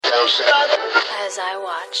As I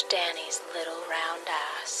watched Danny's little round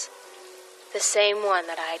ass, the same one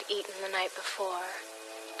that I'd eaten the night before,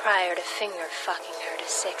 prior to finger fucking her to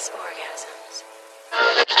 6 orgasms.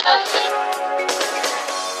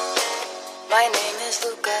 My name is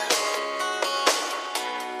Luca.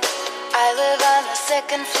 I live on the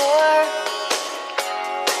 2nd floor.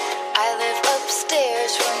 I live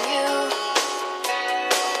upstairs from you.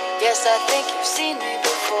 Yes, I think you've seen me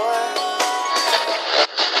before.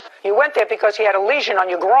 You went there because you had a lesion on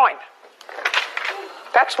your groin.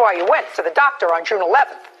 That's why you went to the doctor on June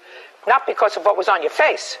 11th, not because of what was on your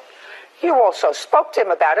face. You also spoke to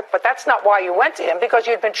him about it, but that's not why you went to him, because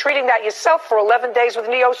you'd been treating that yourself for 11 days with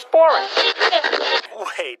Neosporin.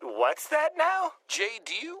 Wait, what's that now? Jay,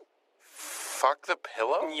 do you fuck the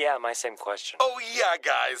pillow? Yeah, my same question. Oh, yeah,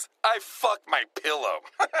 guys. I fuck my pillow.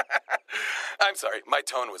 I'm sorry, my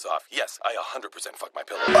tone was off. Yes, I 100% fuck my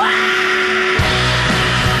pillow.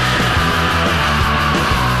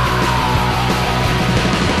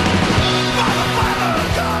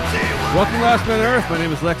 Welcome to Last Man on Earth. My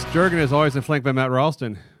name is Lex Jurgen, as always, and flanked by Matt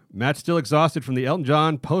Ralston. Matt's still exhausted from the Elton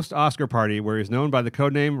John post-Oscar party, where he's known by the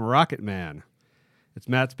codename Rocket Man. It's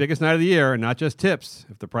Matt's biggest night of the year, and not just tips.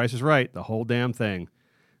 If the price is right, the whole damn thing.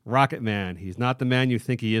 Rocket Man. He's not the man you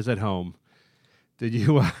think he is at home. Did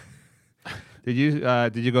you did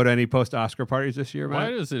you go to any post-Oscar parties this year, Matt? Why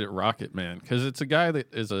is it Rocket Man? Because it's a guy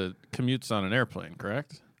that commutes on an airplane,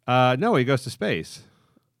 correct? No, he goes to space.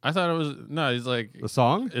 I thought it was he's like The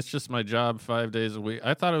song? it's just my job 5 days a week.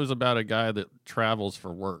 I thought it was about a guy that travels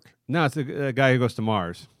for work. No, it's a guy who goes to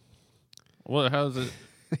Mars. Well, how's it?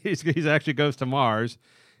 He's actually goes to Mars,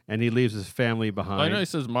 and he leaves his family behind. Well, I know he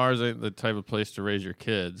says Mars ain't the type of place to raise your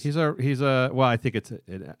kids. He's a well, I think it's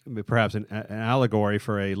perhaps an allegory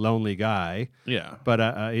for a lonely guy. Yeah,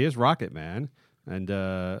 But he is Rocket Man, and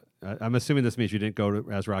I'm assuming this means you didn't go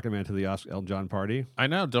as Rocket Man to the Elton John party. I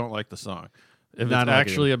now don't like the song. If Not it's like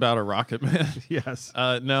actually about a Rocket Man. Yes.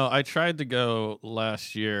 No, I tried to go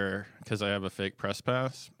last year because I have a fake press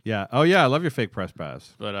pass, Yeah. Oh yeah, I love your fake press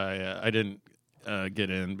pass. but I didn't get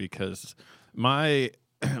in because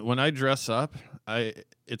when I dress up,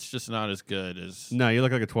 it's just not as good as. No, you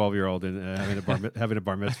look like a 12-year-old and having a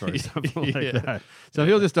bar mitzvah or something like Yeah. that. Some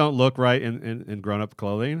people just don't look right in grown-up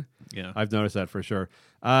clothing. Yeah. I've noticed that for sure.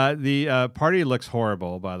 The party looks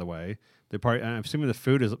horrible, by the way. The party. I'm assuming the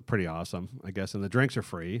food is pretty awesome, I guess, and the drinks are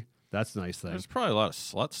free. That's a nice thing. There's probably a lot of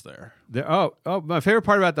sluts there. My favorite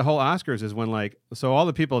part about the whole Oscars is when all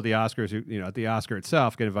the people at the Oscars who, at the Oscar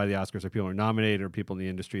itself get invited to the Oscars are people who are nominated or people in the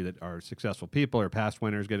industry that are successful people or past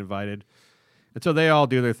winners get invited. And so they all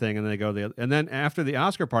do their thing and they go and then after the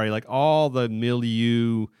Oscar party, like all the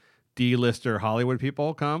milieu D-lister Hollywood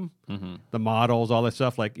people come, the models, all that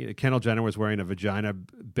stuff. Like Kendall Jenner was wearing a vagina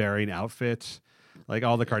bearing outfit. Like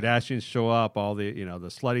all the Kardashians show up, all the the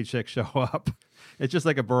slutty chicks show up. It's just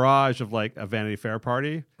like a barrage of like a Vanity Fair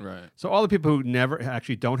party. Right. So all the people who never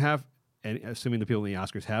actually don't have, and assuming the people in the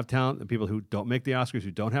Oscars have talent, the people who don't make the Oscars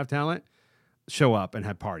who don't have talent, show up and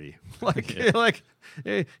have party.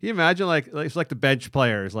 You imagine it's like the bench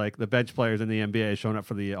players, in the NBA showing up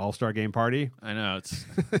for the All-Star game party. I know it's.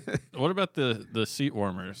 What about the seat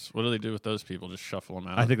warmers? What do they do with those people? Just shuffle them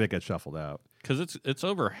out? I think they get shuffled out because it's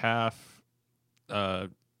over half.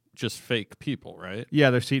 Just fake people, right? Yeah,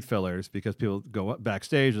 they're seat fillers because people go up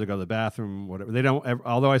backstage or they go to the bathroom, whatever. They don't ever,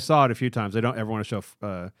 although I saw it a few times, they don't ever want to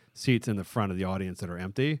show seats in the front of the audience that are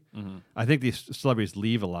empty. Mm-hmm. I think these celebrities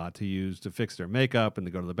leave a lot to fix their makeup and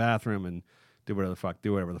to go to the bathroom and do whatever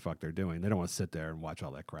the fuck they're doing. They don't want to sit there and watch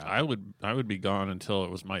all that crap. I would be gone until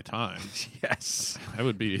it was my time. Yes. I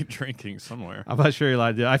would be drinking somewhere. I'm not sure you're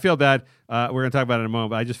allowed to do. I feel bad. We're going to talk about it in a moment,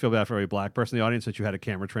 but I just feel bad for every black person in the audience since you had a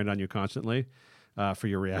camera trained on you constantly. For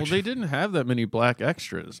your reaction. Well, they didn't have that many black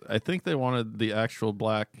extras. I think they wanted the actual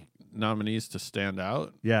black nominees to stand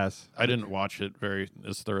out. Yes. I didn't watch it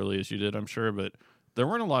as thoroughly as you did, I'm sure, but there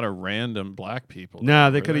weren't a lot of random black people.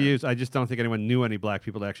 No, they could have used. I just don't think anyone knew any black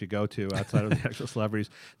people to actually go to outside of the actual celebrities.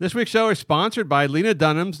 This week's show is sponsored by Lena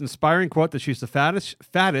Dunham's inspiring quote that she's the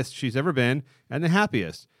fattest she's ever been and the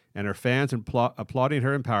happiest, and her fans applauding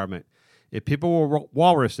her empowerment. If people were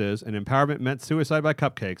walruses and empowerment meant suicide by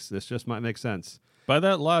cupcakes, this just might make sense. By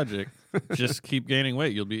that logic, just keep gaining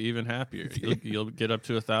weight. You'll be even happier. You'll get up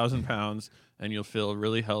to 1,000 pounds, and you'll feel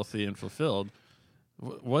really healthy and fulfilled.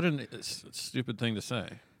 What a stupid thing to say.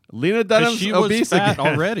 Lena Dunham's she obese was fat again.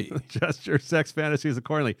 already. Adjust your sex fantasies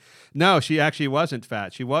accordingly. No, she actually wasn't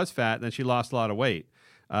fat. She was fat, and then she lost a lot of weight.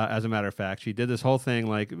 As a matter of fact, she did this whole thing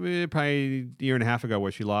probably a year and a half ago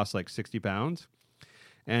where she lost like 60 pounds.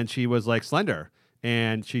 And she was like slender,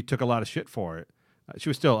 and she took a lot of shit for it. She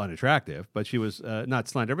was still unattractive, but she was not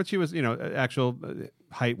slender, but she was, actual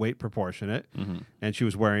height, weight proportionate. And she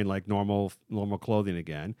was wearing like normal clothing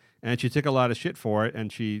again. And she took a lot of shit for it.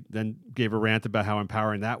 And she then gave a rant about how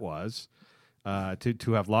empowering that was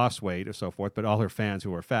to have lost weight or so forth. But all her fans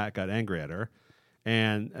who were fat got angry at her.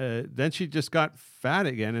 And then she just got fat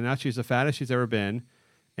again. And now she's the fattest she's ever been.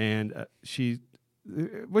 And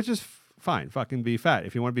which is fine. Fucking be fat.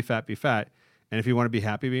 If you want to be fat, be fat. And if you want to be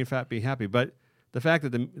happy being fat, be happy. But the fact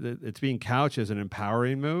that it's being couched as an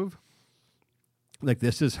empowering move, like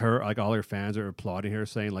this is her, like all her fans are applauding her,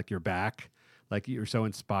 saying like you're back, like you're so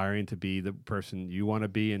inspiring to be the person you want to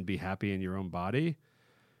be and be happy in your own body.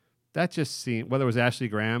 That just seemed, whether it was Ashley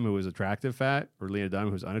Graham who was attractive fat or Lena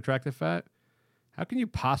Dunham who's unattractive fat, how can you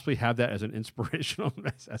possibly have that as an inspirational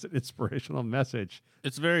message?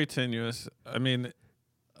 It's very tenuous. I mean,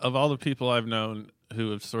 of all the people I've known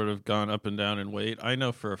who have sort of gone up and down in weight, I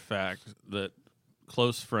know for a fact that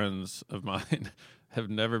close friends of mine have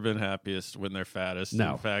never been happiest when they're fattest.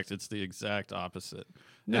 No. In fact, it's the exact opposite.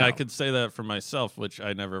 No. And I could say that for myself, which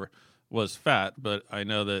I never was fat, but I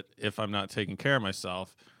know that if I'm not taking care of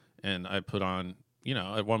myself and I put on,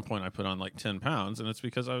 at one point I put on like 10 pounds, and it's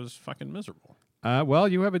because I was fucking miserable. Well,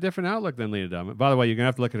 you have a different outlook than Lena Dunham. By the way, you're going to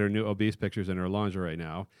have to look at her new obese pictures in her lingerie right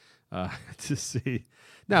now to see.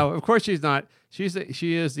 No, of course she's not. She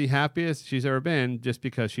is the happiest she's ever been just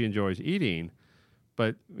because she enjoys eating.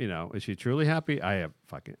 But, is she truly happy? I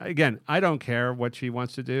don't care what she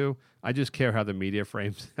wants to do. I just care how the media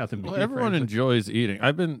frames everyone enjoys eating.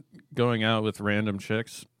 I've been going out with random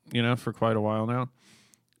chicks, for quite a while now.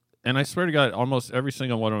 And I swear to God, almost every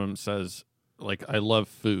single one of them says, like, I love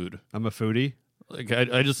food. I'm a foodie. Like,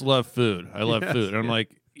 I just love food. I love food. And I'm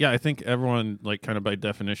like, yeah, I think everyone, like, kind of by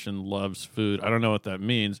definition loves food. I don't know what that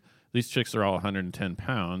means. These chicks are all 110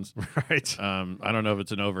 pounds. Right. I don't know if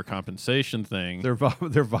it's an overcompensation thing. They're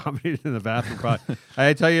vomiting in the bathroom.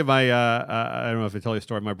 I tell you, I don't know if I tell you a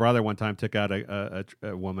story. My brother one time took out a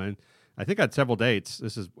woman. I think had several dates.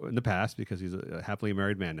 This is in the past because he's a happily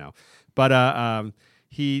married man now. But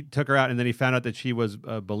he took her out, and then he found out that she was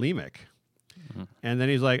bulimic. And then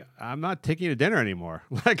he's like, I'm not taking you to dinner anymore.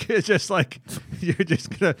 Like, it's just like, you're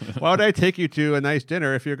just going to, why would I take you to a nice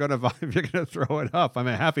dinner if you're going to throw it up? I'm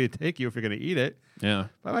happy to take you if you're going to eat it. Yeah.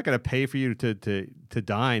 But I'm not going to pay for you to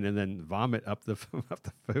dine and then vomit up the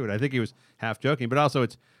food. I think he was half joking, but also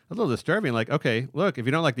it's a little disturbing. Like, okay, look, if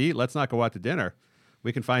you don't like to eat, let's not go out to dinner.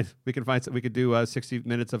 We could do 60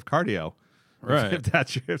 minutes of cardio. Right. If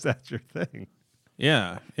that's your thing.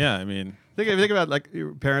 Yeah. I mean, think about like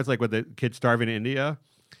your parents, like with the kids starving in India,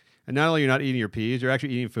 and not only you're not eating your peas, you're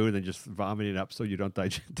actually eating food and then just vomiting up so you don't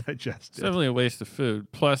digest it's it. definitely a waste of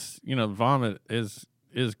food. Plus, vomit is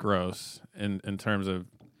gross in terms of,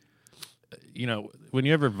 when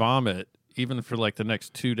you ever vomit, even for like the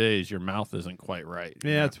next 2 days, your mouth isn't quite right.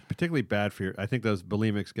 Yeah, it's particularly bad for I think those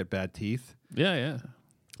bulimics get bad teeth. Yeah.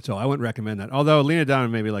 So I wouldn't recommend that. Although Lena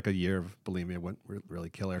Dunham, maybe like a year of bulimia wouldn't really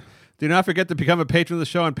kill her. Do not forget to become a patron of the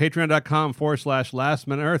show on patreon.com/Last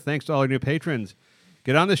Man on Earth. Thanks to all our new patrons.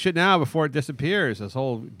 Get on this shit now before it disappears. This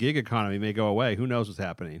whole gig economy may go away. Who knows what's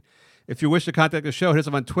happening? If you wish to contact the show, hit us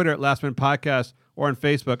up on Twitter at Last Man Podcast or on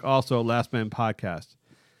Facebook, also Last Man Podcast.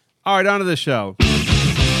 All right, on to the show.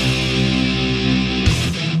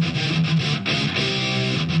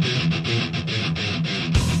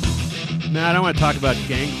 Matt, I want to talk about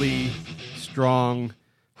gangly, strong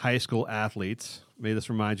high school athletes. Maybe this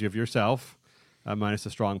reminds you of yourself, minus the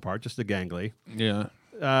strong part, just the gangly. Yeah.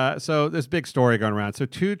 So this big story going around. So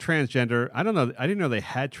two transgender, I didn't know they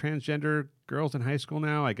had transgender girls in high school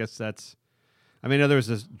now. I guess I know there was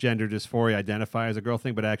this gender dysphoria identify as a girl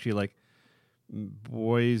thing, but actually like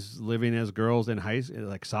boys living as girls in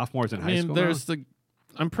like sophomores in high school now?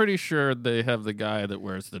 I'm pretty sure they have the guy that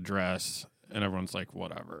wears the dress and everyone's like,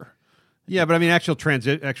 whatever. Yeah, but I mean, actually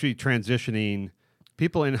transitioning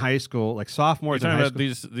people in high school, like sophomores in high school.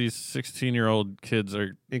 These 16-year-old kids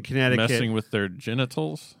are in Connecticut messing with their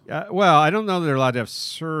genitals. Well, I don't know that they're allowed to have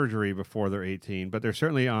surgery before they're 18, but they're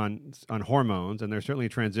certainly on hormones, and they're certainly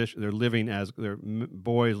they're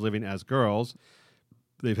boys living as girls.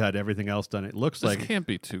 They've had everything else done. It looks like this can't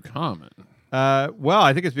be too common. Well,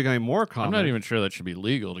 I think it's becoming more common. I'm not even sure that should be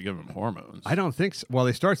legal to give them hormones. I don't think so. Well,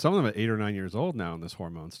 they start some of them at 8 or 9 years old now in this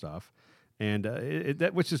hormone stuff, and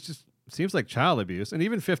which is just seems like child abuse. And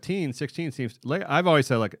even 15, 16 seems like I've always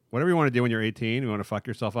said, like, whatever you want to do when you're 18, you want to fuck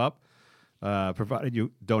yourself up, provided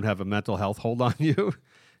you don't have a mental health hold on you.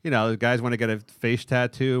 The guys want to get a face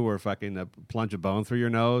tattoo or fucking plunge a bone through your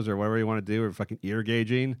nose or whatever you want to do, or fucking ear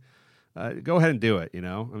gauging. Go ahead and do it. I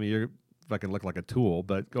mean, you're fucking look like a tool.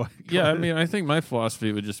 But go Yeah, I ahead. mean, I think my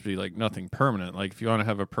philosophy would just be like nothing permanent. Like if you want to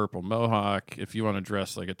have a purple mohawk, if you want to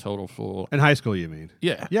dress like a total fool, In high school, you mean?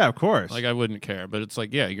 yeah, Yeah, of course. like I wouldn't care. But it's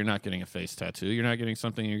like, yeah, you're not getting a face tattoo. You're not getting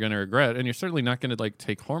something you're going to regret, and you're certainly not going to like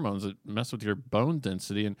take hormones that mess with your bone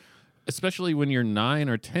density. And especially when you're 9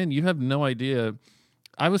 or 10, you have no idea.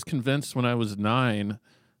 I was convinced when I was 9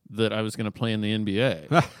 that I was going to play in the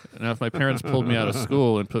NBA. Now, if my parents pulled me out of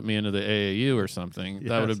school and put me into the AAU or something,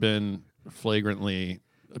 that would Yes. have been flagrantly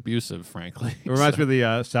abusive, frankly. It reminds me of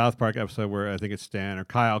the South Park episode where I think it's Stan or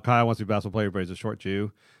Kyle. Kyle wants to be a basketball player, but he's a short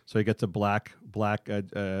Jew, so he gets a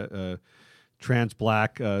trans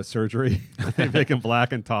black surgery. They make him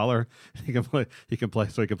black and taller. He can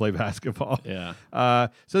play basketball. Yeah.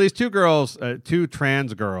 So these two girls, two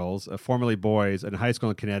trans girls, formerly boys, in high school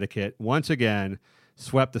in Connecticut, once again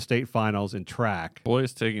swept the state finals in track.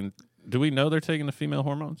 Boys taking. Do we know they're taking the female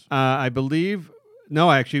hormones? I believe. No,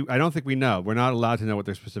 actually, I don't think we know. We're not allowed to know what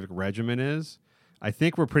their specific regimen is. I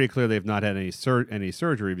think we're pretty clear they've not had any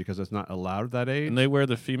surgery because it's not allowed at that age. And they wear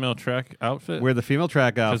the female track outfit? Wear the female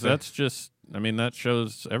track Because outfit. that's just, I mean, that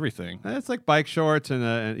shows everything. It's like bike shorts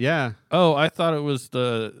and yeah. Oh, I thought it was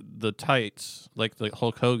the tights, like the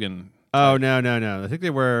Hulk Hogan. Oh no. I think they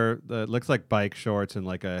wear it looks like bike shorts and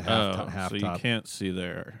like a half so top. you can't see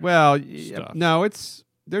their Well, stuff. no,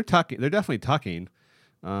 they're tucking. They're definitely tucking.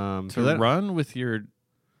 So to that- run with your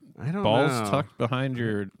I don't balls know. tucked behind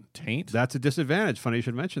your taint. That's a disadvantage. Funny you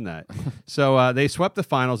should mention that. So they swept the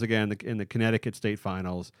finals again in the Connecticut State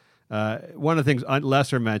Finals. One of the things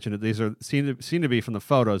lesser mentioned, these are seem to be from the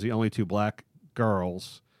photos the only two black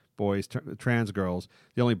girls, boys, trans girls,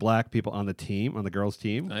 the only black people on the team, on the girls'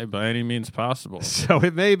 team. Hey, by any means possible. So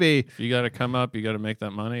it may be If you got to come up, you got to make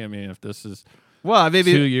that money. I mean, if this is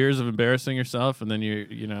maybe 2 years of embarrassing yourself, and then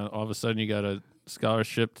you know, all of a sudden you got a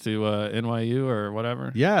scholarship to NYU or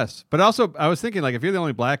whatever. yes, but also I was thinking like if you're the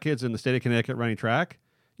only black kids in the state of Connecticut running track,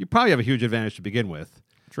 you probably have a huge advantage to begin with.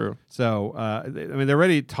 True. So, I mean, they're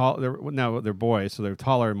already tall. They're boys, so they're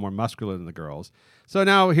taller and more muscular than the girls. So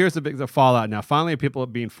now here's the fallout. Now, finally, people are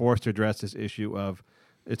being forced to address this issue of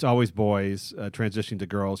it's always boys transitioning to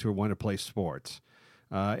girls who want to play sports.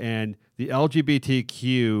 And the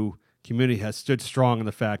LGBTQ community has stood strong in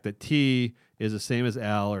the fact that T is the same as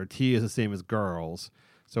L or T is the same as girls.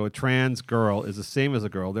 So a trans girl is the same as a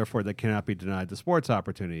girl. Therefore, they cannot be denied the sports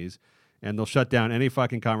opportunities. And they'll shut down any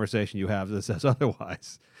fucking conversation you have that says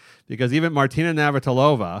otherwise. Because even Martina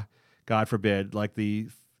Navratilova, God forbid, like the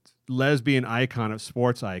lesbian icon of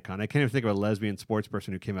sports icon, I can't even think of a lesbian sports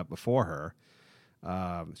person who came out before her.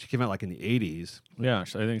 She came out like in the 80s. Yeah, I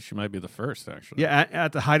think she might be the first, actually. Yeah,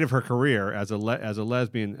 at the height of her career as a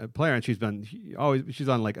lesbian player, and she's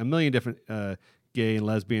on like a million different gay and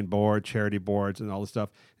lesbian boards, charity boards, and all this stuff.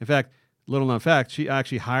 In fact, little known fact, she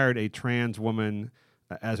actually hired a trans woman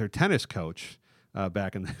as her tennis coach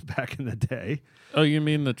back in the day. Oh, you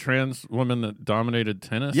mean the trans woman that dominated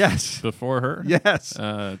tennis? Yes. Before her? Yes,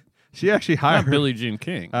 she actually hired Not Billie Jean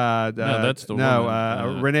King. No, that's the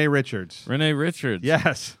woman. Renee Richards. Renee Richards.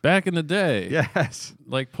 Yes, Back in the day. yes.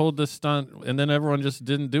 Like pulled this stunt, and then everyone just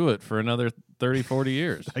didn't do it for another 30, 40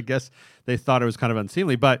 years. I guess they thought it was kind of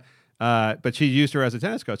unseemly, but she used her as a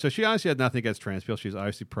tennis coach. So she honestly had nothing against trans people. She's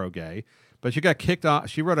obviously pro-gay, but she got kicked off.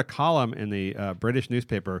 She wrote a column in the British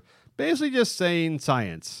newspaper, basically just saying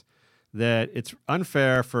science, that it's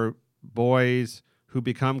unfair for boys who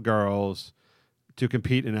become girls to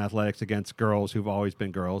compete in athletics against girls who've always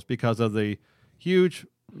been girls because of the huge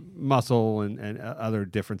muscle and other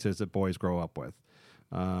differences that boys grow up with.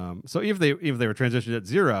 So if they were transitioned at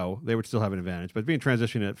 0, they would still have an advantage. But being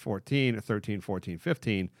transitioned at 14, 13, 14,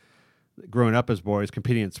 15, growing up as boys,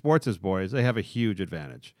 competing in sports as boys, they have a huge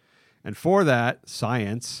advantage. And for that,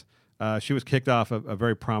 science, she was kicked off a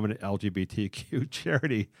very prominent LGBTQ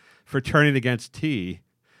charity for turning against T.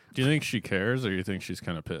 Do you think she cares, or do you think she's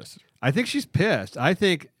kind of pissed? I think she's pissed. I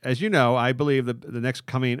think, as you know, I believe the next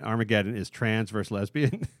coming Armageddon is trans versus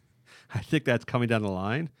lesbian. I think that's coming down the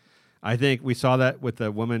line. I think we saw that with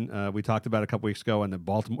the woman we talked about a couple weeks ago in the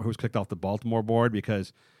Baltimore, who was kicked off the Baltimore board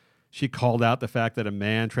because she called out the fact that a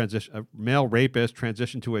male rapist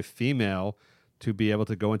transitioned to a female to be able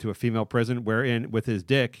to go into a female prison, wherein with his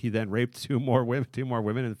dick he then raped two more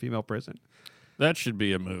women in the female prison. That should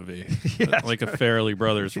be a movie, Yes. like a Farrelly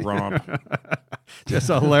Brothers romp. Just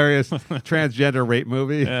a hilarious transgender rape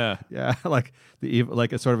movie. Yeah. Yeah, like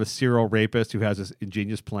a sort of a serial rapist who has this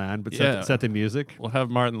ingenious plan, but set to music. We'll have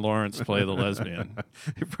Martin Lawrence play the lesbian.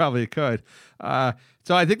 You probably could.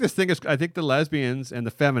 So I think I think the lesbians and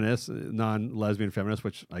the feminists, non-lesbian feminists,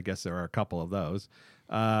 which I guess there are a couple of those,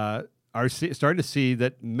 are starting to see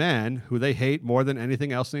that men who they hate more than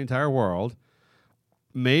anything else in the entire world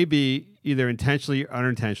may be either intentionally or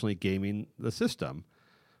unintentionally gaming the system,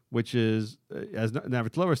 which is, as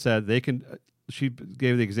Navratilova said, they can. She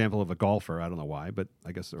gave the example of a golfer. I don't know why, but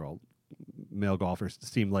I guess they're all male golfers. It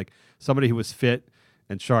seemed like somebody who was fit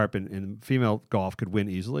and sharp in female golf could win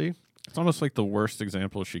easily. It's almost like the worst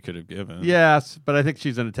example she could have given. Yes, but I think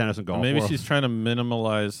she's in a tennis and golf Maybe world. she's trying to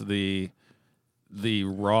minimalize the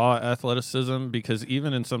raw athleticism, because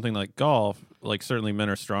even in something like golf, like certainly men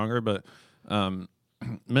are stronger, but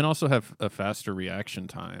men also have a faster reaction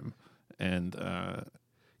time and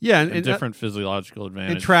and different physiological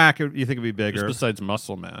advantage. in track, you think it'd be Just bigger. besides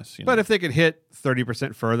muscle mass. But if they could hit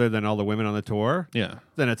 30% further than all the women on the tour, yeah,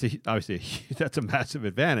 then it's obviously that's a massive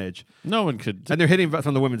advantage. no one could. And they're hitting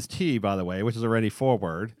from the women's tee, by the way, which is already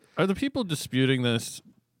forward. Are the people disputing this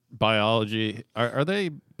biology? Are they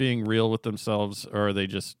being real with themselves, or are they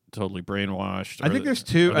just totally brainwashed? I think there's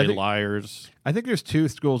two. Are they liars? I think there's two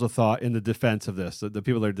schools of thought in the defense of this, the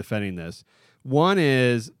people that are defending this. One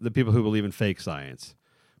is the people who believe in fake science,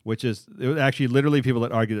 which is actually literally people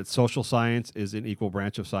that argue that social science is an equal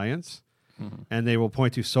branch of science. Mm-hmm. And they will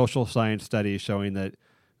point to social science studies showing that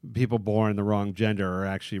people born the wrong gender are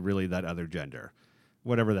actually really that other gender,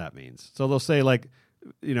 whatever that means. So they'll say, like,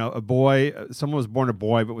 a boy, someone was born a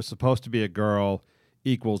boy but was supposed to be a girl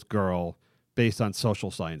equals girl based on social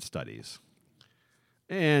science studies.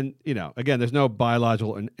 And, again, there's no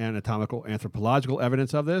biological and anatomical, anthropological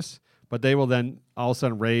evidence of this, but they will then all of a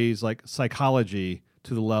sudden raise, like, psychology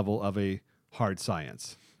to the level of a hard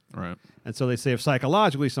science. Right. And so they say if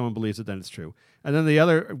psychologically someone believes it, then it's true. And then the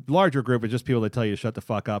other larger group is just people that tell you to shut the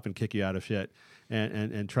fuck up and kick you out of shit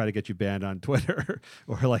and try to get you banned on Twitter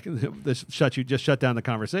or like shut down the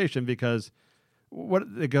conversation because what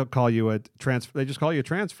they call you they just call you a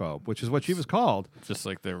transphobe, which is what she was called. Just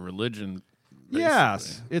like their religion. Basically.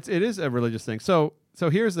 Yes, it is a religious thing. So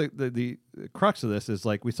here's the crux of this is,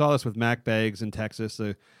 like, we saw this with Mac Beggs in Texas,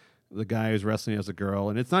 the guy who's wrestling as a girl,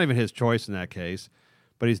 and it's not even his choice in that case,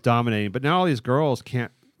 but he's dominating. But now all these girls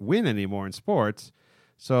can't win anymore in sports,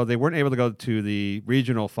 so they weren't able to go to the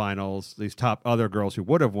regional finals, these top other girls who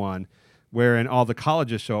would have won, wherein all the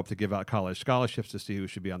colleges show up to give out college scholarships to see who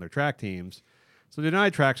should be on their track teams. So they're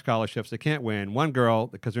denied track scholarships. They can't win. One girl,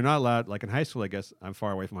 because they're not allowed, like in high school, I guess, I'm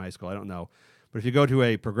far away from high school, I don't know, but if you go to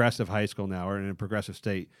a progressive high school now or in a progressive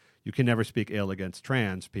state, you can never speak ill against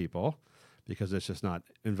trans people because it's just not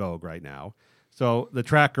in vogue right now. So the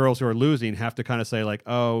track girls who are losing have to kind of say, like,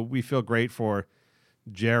 oh, we feel great for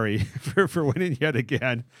Jerry for winning yet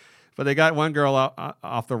again. But they got one girl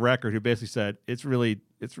off the record who basically said it's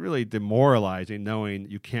really demoralizing knowing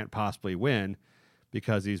you can't possibly win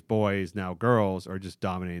because these boys, now girls, are just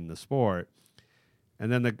dominating the sport.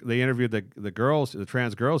 And then they interviewed the girls, the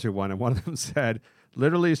trans girls who won, and one of them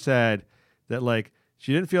literally said that, like,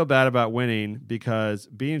 she didn't feel bad about winning because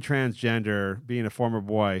being transgender, being a former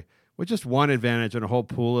boy, was just one advantage in a whole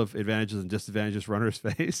pool of advantages and disadvantages runners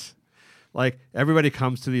face. Like, everybody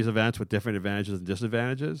comes to these events with different advantages and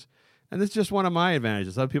disadvantages, and it's just one of my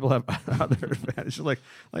advantages. Other people have other advantages. Like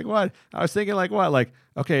what? I was thinking, like, what? Like,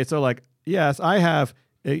 okay, so, like, yes, I have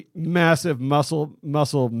a massive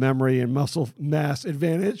muscle memory and muscle mass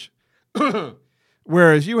advantage.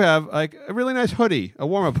 Whereas you have, like, a really nice hoodie, a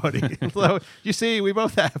warm-up hoodie. So you see, we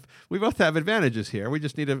both have advantages here. We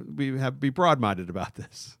just need to be broad-minded about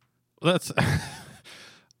this. That's,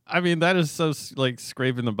 I mean, that is so, like,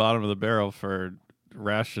 scraping the bottom of the barrel for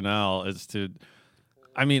rationale as to,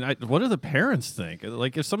 I mean, what do the parents think?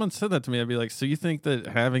 Like, if someone said that to me, I'd be like, so you think that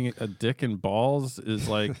having a dick and balls is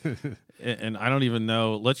like, and I don't even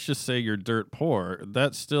know, let's just say you're dirt poor.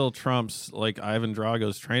 That still trumps, like, Ivan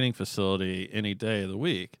Drago's training facility any day of the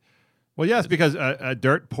week. Well, yes, because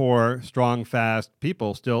dirt poor, strong, fast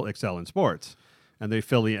people still excel in sports. And they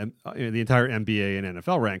fill the entire NBA and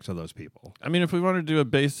NFL ranks of those people. I mean, if we want to do a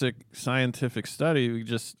basic scientific study, we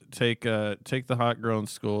just take the hot girl in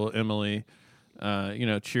school, Emily,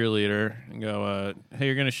 cheerleader, and go, hey,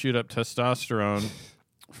 you're going to shoot up testosterone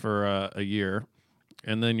for a year,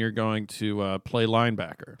 and then you're going to play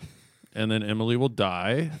linebacker. And then Emily will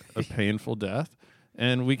die a painful death.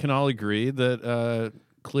 And we can all agree that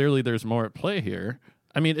clearly there's more at play here.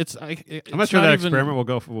 I mean, I'm not sure that experiment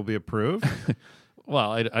will be approved.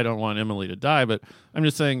 Well, I don't want Emily to die, but I'm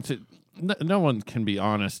just saying no one can be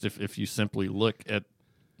honest if you simply look at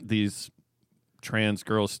these trans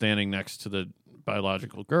girls standing next to the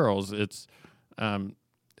biological girls. It's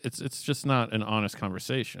just not an honest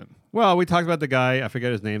conversation. Well, we talked about the guy, I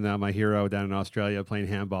forget his name now, my hero down in Australia playing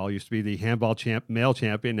handball. Used to be the handball male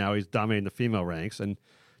champion. Now he's dominating the female ranks. And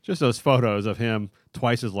just those photos of him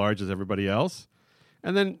twice as large as everybody else.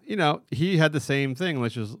 And then, he had the same thing,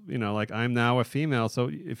 which is, like, I'm now a female. So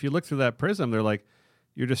if you look through that prism, they're like,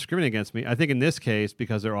 you're discriminating against me. I think in this case,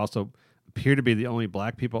 because there also appear to be the only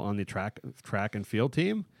black people on the track and field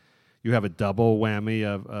team, you have a double whammy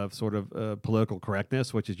of sort of political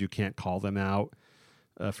correctness, which is you can't call them out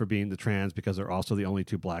for being the trans because they're also the only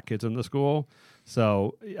two black kids in the school.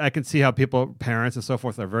 So I can see how parents and so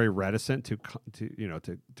forth are very reticent to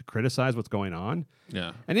criticize what's going on.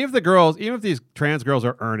 Yeah. And even if these trans girls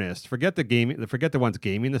are earnest, forget the ones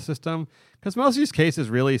gaming the system, because most of these cases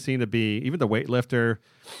really seem to be, even the weightlifter,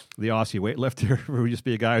 the Aussie weightlifter, who used to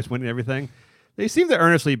be a guy who's winning everything, they seem to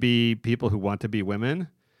earnestly be people who want to be women.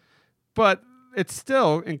 But it's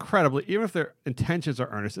still incredibly, even if their intentions are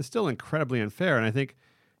earnest, it's still incredibly unfair. And I think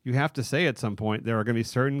you have to say at some point there are going to be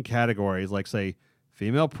certain categories, like, say,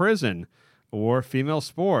 female prison or female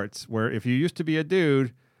sports, where if you used to be a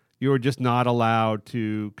dude, you were just not allowed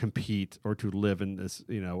to compete or to live in this.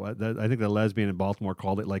 I think the lesbian in Baltimore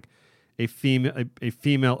called it like a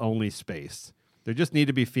female only space. There just need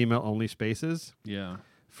to be female only spaces. Yeah.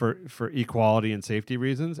 For equality and safety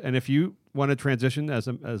reasons. And if you want to transition as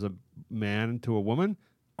a man to a woman,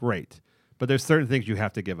 great. But there's certain things you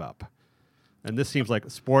have to give up. And this seems like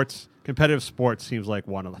competitive sports seems like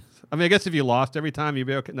one of them. I mean, I guess if you lost every time, you'd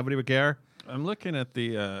be okay, nobody would care. I'm looking at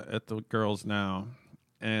the girls now,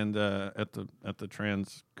 and at the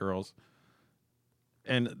trans girls,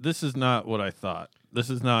 and this is not what I thought. This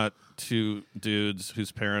is not two dudes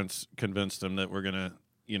whose parents convinced them that we're gonna,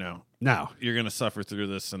 No. you're gonna suffer through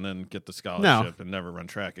this and then get the scholarship and never run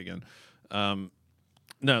track again.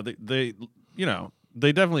 No, they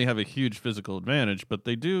definitely have a huge physical advantage, but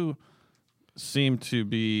they do seem to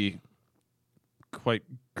be quite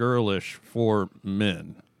girlish for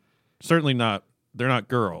men. Certainly not. They're not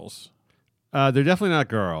girls. They're definitely not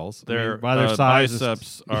girls. Their by their size,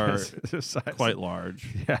 biceps are their size. quite large.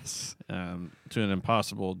 Yes, to an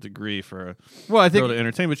impossible degree for a I think girl to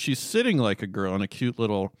entertain. But she's sitting like a girl in a cute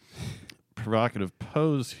little provocative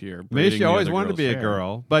pose here. Maybe she always wanted to girl's be a hair.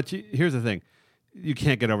 girl. But here's the thing: you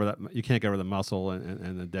can't get over that. You can't get over the muscle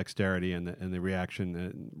and the dexterity and the reaction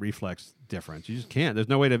and reflex difference. You just can't. There's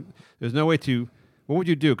no way to. What would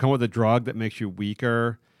you do? Come up with a drug that makes you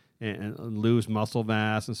weaker and lose muscle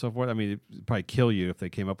mass and so forth? I mean, it'd probably kill you if they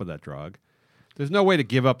came up with that drug. There's no way to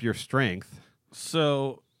give up your strength.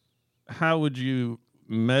 So, how would you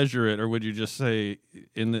measure it, or would you just say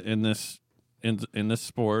in this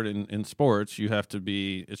sport, in sports, you have to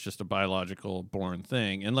be? It's just a biological born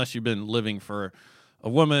thing, unless you've been living for a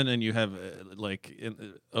woman and you have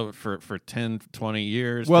for 10, 20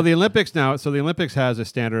 years. Well, the Olympics now, so the Olympics has a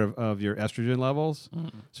standard of your estrogen levels.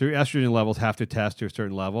 So your estrogen levels have to test to a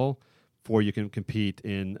certain level before you can compete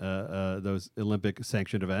in those Olympic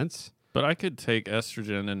sanctioned events. But I could take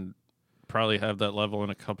estrogen and probably have that level in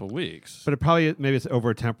a couple weeks. But maybe it's over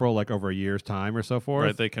a temporal, like over a year's time or so forth.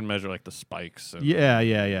 Right, they can measure like the spikes. And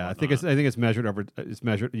Yeah. I think it's measured over. It's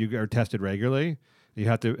measured. You are tested regularly. You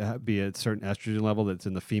have to be at a certain estrogen level that's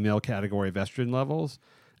in the female category of estrogen levels.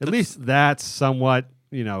 At least that's somewhat,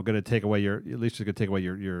 going to take away your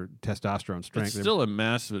testosterone strength. It's still a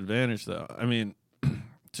massive advantage, though. I mean,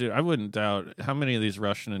 dude, I wouldn't doubt how many of these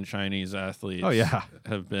Russian and Chinese athletes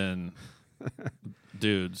have been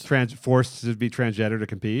dudes. Forced to be transgender to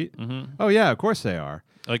compete. Mm-hmm. Oh yeah, of course they are.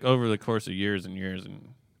 Like over the course of years and years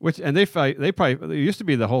and. They probably it used to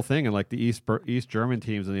be the whole thing in like the East German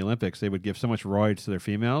teams in the Olympics. They would give so much roids to their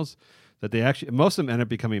females that most of them end up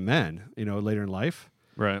becoming men, later in life.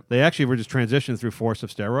 Right. They actually were just transitioned through force of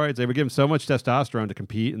steroids. They would give them so much testosterone to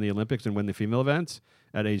compete in the Olympics and win the female events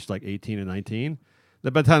at age like 18 and 19. That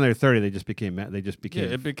by the time they were 30, they just became men. Yeah,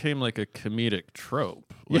 it became like a comedic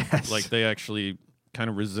trope. Like, like they actually kind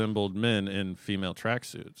of resembled men in female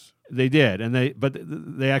tracksuits. They did, but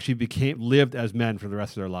they actually lived as men for the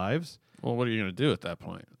rest of their lives. Well, what are you going to do at that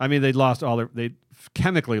point? I mean, they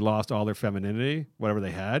chemically lost all their femininity, whatever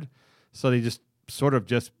they had. So they just sort of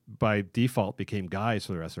just by default became guys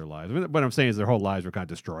for the rest of their lives. I mean, what I'm saying is their whole lives were kind of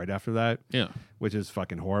destroyed after that. Yeah, which is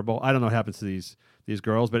fucking horrible. I don't know what happens to these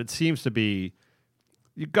girls, but it seems to be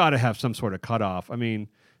you got to have some sort of cutoff. I mean,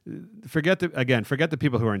 forget the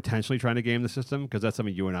people who are intentionally trying to game the system, because that's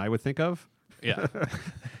something you and I would think of. Yeah,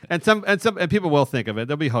 and people will think of it.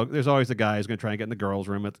 There's always a guy who's going to try and get in the girls'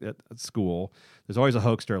 room at school. There's always a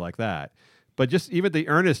hoaxer like that. But just even the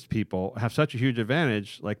earnest people have such a huge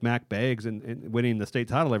advantage, like Mac Beggs in winning the state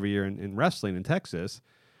title every year in wrestling in Texas.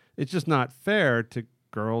 It's just not fair to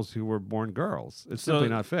girls who were born girls. It's simply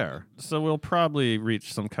not fair. So we'll probably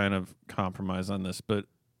reach some kind of compromise on this, but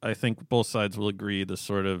I think both sides will agree the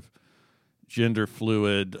sort of gender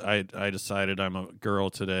fluid. I decided I'm a girl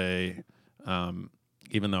today,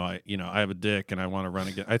 even though I have a dick and I want to run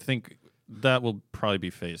again. I think that will probably be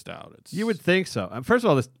phased out. You would think so. First of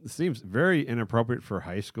all, this seems very inappropriate for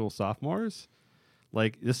high school sophomores.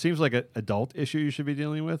 Like, this seems like an adult issue you should be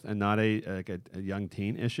dealing with, and not a young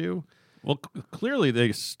teen issue. Well, clearly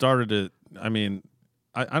they started it. I mean,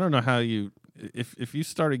 I don't know how you. If you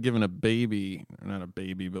started giving a baby, not a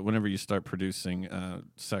baby, but whenever you start producing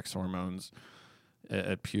sex hormones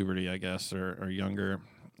at puberty, I guess, or younger,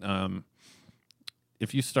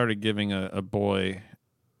 if you started giving a boy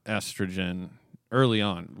estrogen early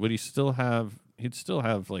on, would he still have? He'd still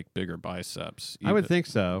have like bigger biceps. I would think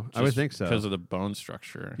so. Because of the bone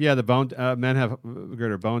structure. Yeah, the bone men have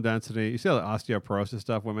greater bone density. You see all the osteoporosis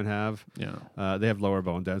stuff women have. Yeah, they have lower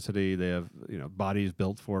bone density. They have bodies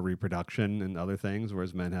built for reproduction and other things,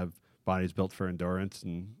 whereas men have bodies built for endurance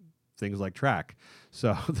and things like track.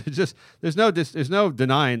 So there's no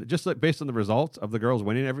denying. Just like based on the results of the girls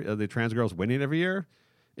winning the trans girls winning every year,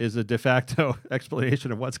 is a de facto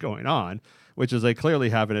explanation of what's going on, which is they clearly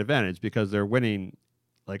have an advantage because they're winning.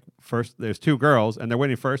 Like first, there's two girls, and they're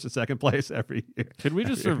winning first and second place every year. Could we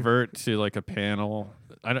just revert to like a panel?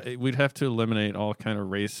 We'd have to eliminate all kind of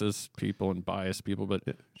racist people and biased people, but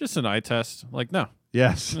just an eye test. Like, no,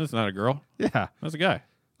 yes, that's not a girl. Yeah, that's a guy.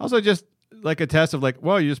 Also, just like a test of like,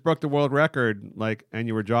 well, you just broke the world record, like, and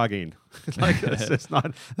you were jogging. Like, it's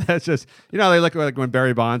not. That's just they look like when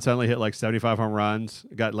Barry Bonds suddenly hit like 75 home runs,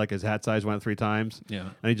 got like his hat size went 3 times.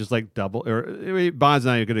 Yeah, and he just like double. Or Bonds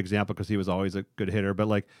not a good example because he was always a good hitter, but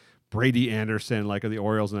like Brady Anderson, like of the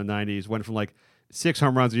Orioles in the '90s, went from like 6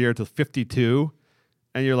 home runs a year to 52.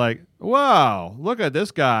 And you're like, wow, look at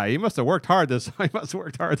this guy. He must have worked hard this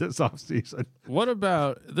offseason. What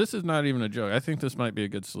about this? Is not even a joke. I think this might be a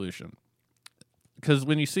good solution. Because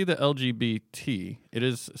when you see the LGBT, it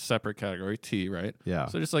is a separate category, T, right? Yeah.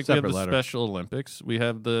 So just like separate we have the letter. Special Olympics, we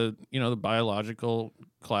have the the biological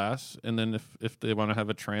class, and then if they want to have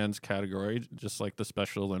a trans category, just like the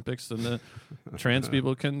Special Olympics, then the trans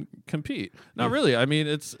people can compete. Not really. I mean,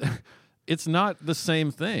 it's not the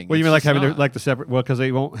same thing. Well, you It's mean like just having not. like the separate? Well, because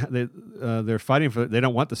they won't. They're fighting for. They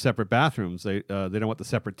don't want the separate bathrooms. They don't want the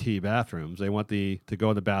separate T bathrooms. They want to go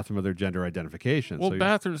in the bathroom of their gender identification. Well, So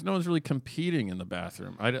bathrooms. No one's really competing in the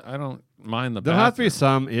bathroom. I don't mind the. there'll have to be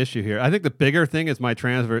bathroom. some issue here. I think the bigger thing is my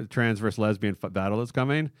trans versus lesbian battle that's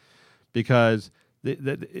coming, because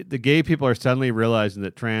the gay people are suddenly realizing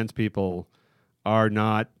that trans people are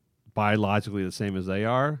not biologically the same as they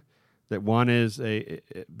are. That one is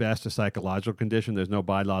best a psychological condition. There's no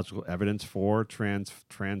biological evidence for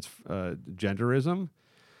transgenderism,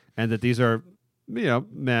 and that these are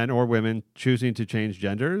men or women choosing to change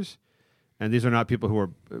genders, and these are not people who are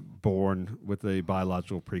born with a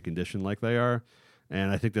biological precondition like they are.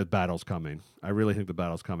 And I think the battle's coming. I really think the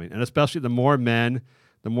battle's coming, and especially the more men.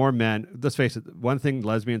 Let's face it. One thing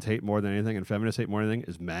lesbians hate more than anything, and feminists hate more than anything,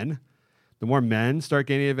 is men. The more men start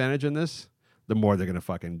gaining advantage in this, the more they're going to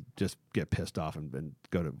fucking just get pissed off and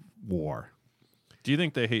go to war. Do you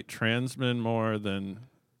think they hate trans men more than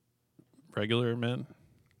regular men?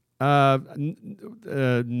 No,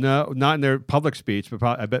 not in their public speech, but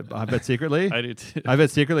I bet secretly. I do too. I bet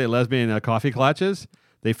secretly at lesbian coffee clutches,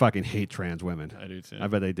 they fucking hate trans women. I do too. I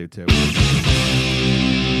bet they do too.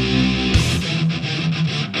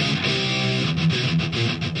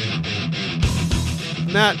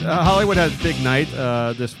 Matt, Hollywood had a big night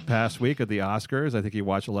this past week at the Oscars. I think you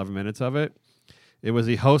watched 11 minutes of it. It was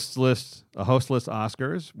a hostless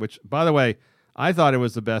Oscars, which, by the way, I thought it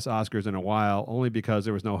was the best Oscars in a while, only because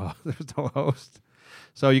there was no host.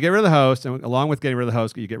 So you get rid of the host, and along with getting rid of the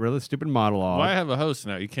host, you get rid of the stupid monologue. Why have a host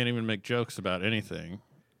now? You can't even make jokes about anything.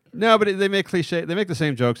 No, but they make cliche. They make the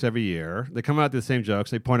same jokes every year. They come out to the same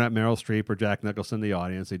jokes. They point out Meryl Streep or Jack Nicholson in the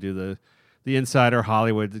audience. They do the insider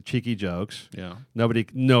Hollywood, the cheeky jokes. Yeah.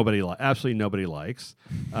 Absolutely nobody likes.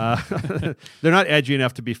 They're not edgy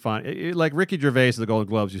enough to be fun. Like Ricky Gervais of the Golden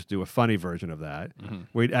Globes used to do a funny version of that,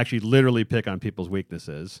 where he'd actually literally pick on people's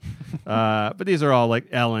weaknesses. But these are all like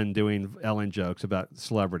Ellen doing Ellen jokes about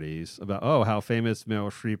celebrities, about, oh, how famous Meryl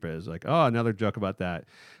Streep is. Like, oh, another joke about that.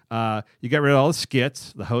 You get rid of all the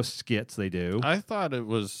skits, the host skits they do. I thought it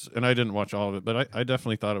was, and I didn't watch all of it, but I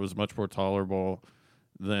definitely thought it was much more tolerable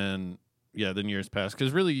than years past.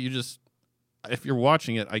 Because really, if you're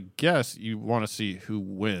watching it, I guess you want to see who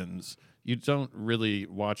wins. You don't really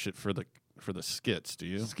watch it for the skits, do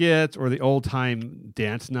you? Skits or the old time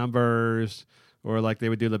dance numbers, or like they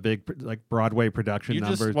would do the big like Broadway production You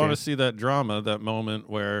numbers. just want to see that drama, that moment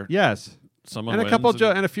where Yes. someone and a wins couple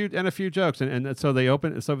and a few jokes, and so they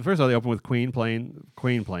open. So first of all, they open with Queen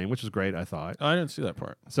playing, which is great. I thought. Oh, I didn't see that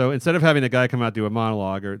part. So instead of having a guy come out do a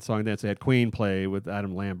monologue or song dance, they had Queen play with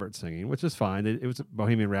Adam Lambert singing, which is fine. It was a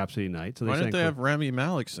Bohemian Rhapsody night. So Why sang didn't they have Rami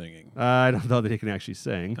Malek singing? I don't know that he can actually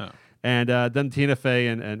sing. Oh. And then Tina Fey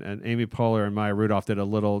and Amy Poehler and Maya Rudolph did a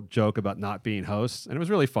little joke about not being hosts, and it was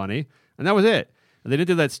really funny. And that was it. And they didn't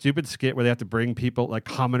do that stupid skit where they have to bring people like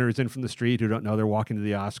commoners in from the street who don't know they're walking to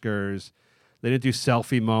the Oscars. They didn't do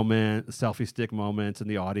selfie stick moments in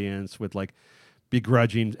the audience with like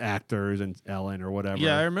begrudging actors and Ellen or whatever.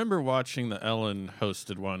 Yeah, I remember watching the Ellen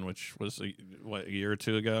hosted one, which was a year or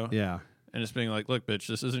two ago. Yeah. And just being like, look, bitch,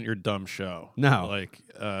 this isn't your dumb show. No. Like,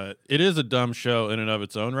 it is a dumb show in and of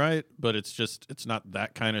its own right, but it's not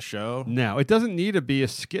that kind of show. No, it doesn't need to be a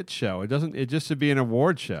skit show. It just should be an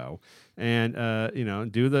award show. And,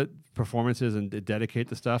 do the performances and dedicate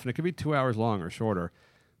the stuff. And it could be 2 hours long or shorter.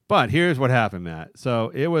 But here's what happened, Matt.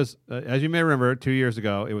 So it was, as you may remember, 2 years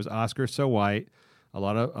ago, it was Oscars So White. A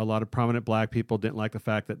lot of prominent black people didn't like the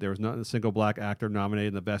fact that there was not a single black actor nominated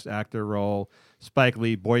in the Best Actor role. Spike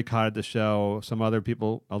Lee boycotted the show. Some other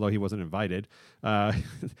people, although he wasn't invited. The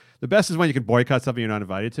best is when you can boycott something you're not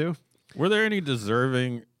invited to. Were there any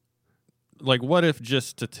deserving, like, what if just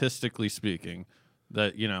statistically speaking,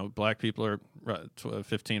 that, black people are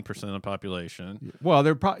 15% of the population?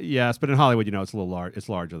 Well, yes, but in Hollywood, it's a little large. It's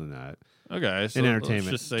larger than that. Okay, so in let's entertainment,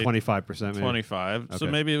 just say 25%. 25. Okay. So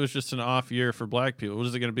maybe it was just an off year for black people. What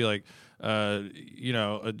is it going to be like?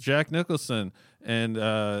 Jack Nicholson and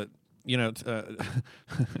Well,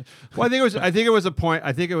 I think it was a point.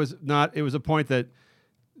 I think it was not. It was a point that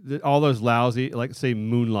all those lousy, like say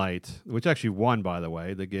Moonlight, which actually won, by the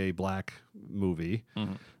way, the gay black movie.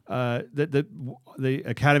 Mm-hmm. The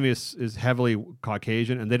Academy is heavily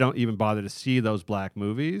Caucasian, and they don't even bother to see those black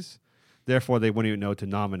movies. Therefore, they wouldn't even know to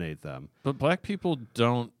nominate them. But black people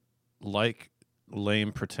don't like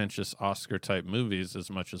lame, pretentious Oscar-type movies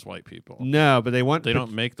as much as white people. No, but they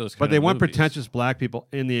don't make those. But they want movies. pretentious black people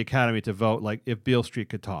in the Academy to vote. Like if Beale Street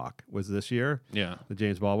Could Talk was this year. Yeah, the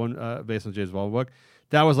James Baldwin, based on the James Baldwin book.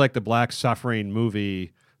 That was like the black suffering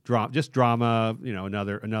movie, drama.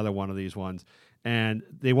 Another one of these ones. And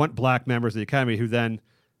they want black members of the Academy who then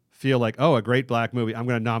feel like, oh, a great black movie. I'm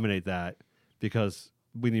going to nominate that because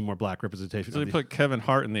we need more black representation. So they put Kevin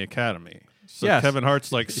Hart in the Academy. So yes. Kevin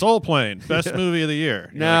Hart's like Soul Plane, best movie of the year.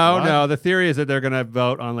 You're No. The theory is that they're going to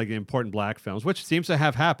vote on like the important black films, which seems to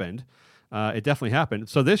have happened. It definitely happened.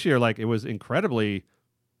 So this year, like it was incredibly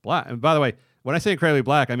black. And by the way, when I say incredibly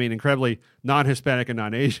black, I mean incredibly non-Hispanic and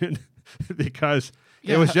non-Asian because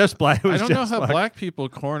it was just black. I don't know how black people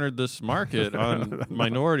cornered this market on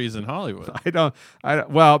minorities in Hollywood.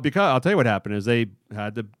 Well, because I'll tell you what happened is they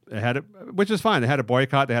had which is fine. They had a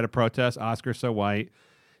boycott. They had a protest. Oscars So White.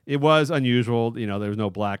 It was unusual. There was no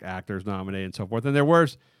black actors nominated and so forth. And there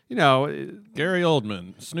was, Gary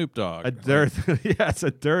Oldman, Snoop Dogg. A dearth. Yes,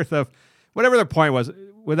 a dearth of whatever the point was.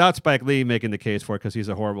 Without Spike Lee making the case for it, because he's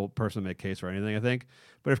a horrible person to make case for anything, I think.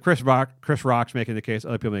 But if Chris Rock's making the case,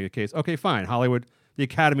 other people make a case. Okay, fine. Hollywood, the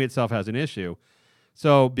Academy itself has an issue.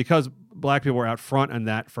 So because black people were out front on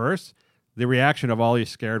that first, the reaction of all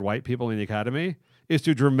these scared white people in the Academy is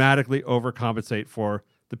to dramatically overcompensate for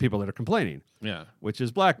the people that are complaining. Yeah. Which is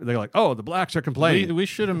black. They're like, oh, the blacks are complaining. We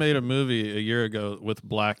should have made a movie a year ago with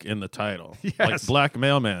black in the title. Yes. Like Black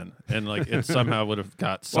Mailman. And like it somehow would have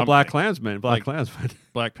got something. Well, Black Klansman. Black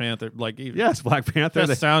Panther. Yes, Black Panther.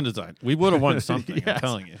 Best sound design. We would have won something, Yes. I'm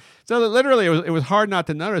telling you. So literally, it was hard not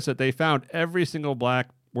to notice that they found every single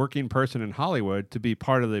black working person in Hollywood to be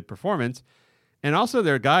part of the performance. And also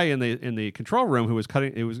their guy in the control room who was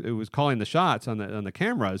calling the shots on the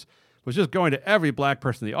cameras was just going to every black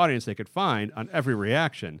person in the audience they could find on every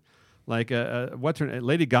reaction. Like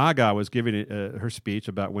Lady Gaga was giving her speech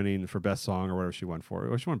about winning for Best Song or whatever she won for.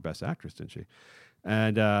 Or she won Best Actress, didn't she?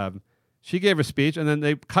 And she gave a speech, and then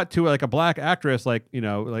they cut to like a black actress,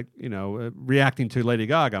 reacting to Lady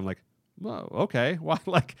Gaga. I'm like, well, okay. Well,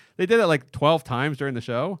 like they did it like 12 times during the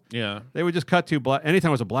show. Yeah. They would just cut to black. Anytime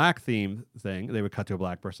it was a black theme thing, they would cut to a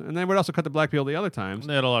black person, and they would also cut to black people the other times.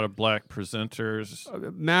 They had a lot of black presenters.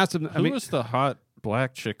 Massive. Who was the hot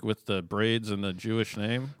black chick with the braids and the Jewish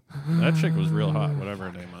name? That chick was real hot, whatever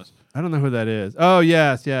her name was. I don't know who that is. Oh,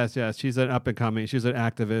 yes. She's an up and coming. She's an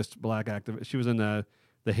activist, black activist. She was in the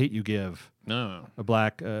Hate You Give. No. A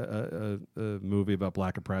black a movie about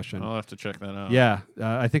black oppression. I'll have to check that out. Yeah.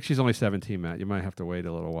 I think she's only 17, Matt. You might have to wait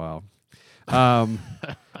a little while. But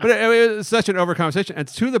it was such an overconversation. And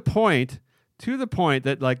to the point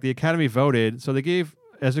that like the Academy voted, so they gave,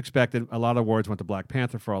 as expected, a lot of awards went to Black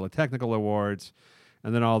Panther for all the technical awards.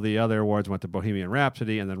 and then all the other awards went to Bohemian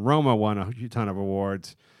Rhapsody, and then Roma won a ton of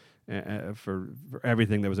awards for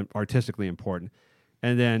everything that was artistically important,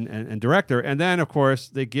 and then and director, and then of course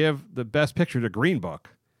they give the Best Picture to Green Book,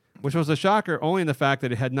 which was a shocker only in the fact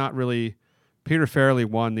that it had not really. Peter Farrelly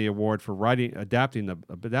won the award for adapting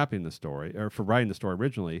the story, or for writing the story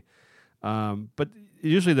originally, but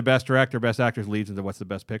usually the best director, best actors leads into what's the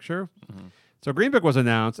best picture. Mm-hmm. So Green Book was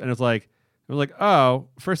announced, and it was like, oh,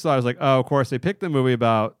 first thought I was like, oh, of course they picked the movie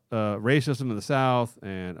about racism in the South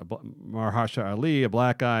and Mahershala Ali, a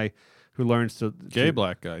black guy who learns to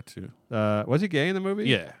black guy too. Was he gay in the movie?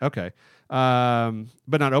 Yeah. Okay,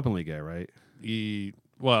 but not openly gay, right?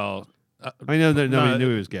 I know that nobody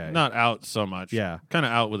knew he was gay. Not out so much. Yeah, kind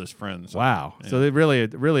of out with his friends. Wow. Yeah. So they really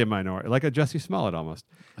a minority, like a Jussie Smollett almost.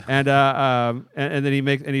 And and then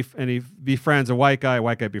he befriends a white guy. A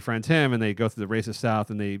white guy befriends him, and they go through the racist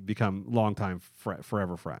South, and they become longtime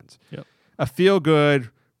forever friends. Yep. A feel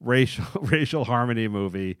good racial harmony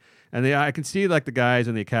movie. And I can see like the guys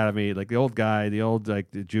in the Academy, like the old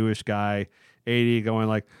the Jewish guy, 80, going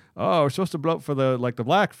like, oh, we're supposed to vote for the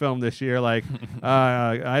black film this year. Like,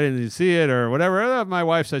 I didn't see it or whatever. My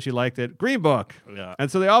wife said she liked it. Green Book. Yeah. And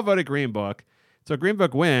so they all voted Green Book. So Green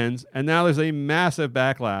Book wins. And now there's a massive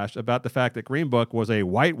backlash about the fact that Green Book was a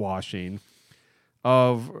whitewashing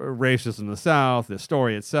of racism in the South. The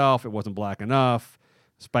story itself, it wasn't black enough.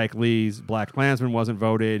 Spike Lee's Black Klansman wasn't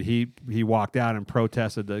voted. He walked out and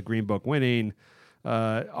protested the Green Book winning.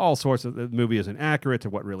 All sorts of, the movie is inaccurate to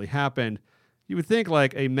what really happened. You would think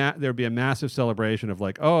like there'd be a massive celebration of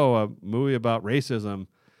like, oh, a movie about racism,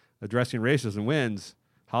 addressing racism wins.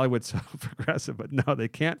 Hollywood's so progressive, but no, they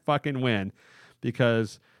can't fucking win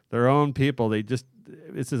because their own people, they're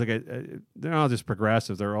not just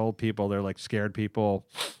progressive. They're old people. They're like scared people.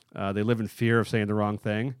 They live in fear of saying the wrong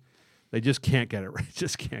thing. They just can't get it right.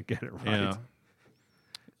 Yeah.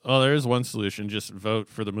 Well, there is one solution. Just vote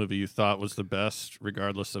for the movie you thought was the best,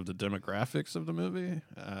 regardless of the demographics of the movie.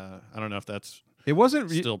 I don't know if that's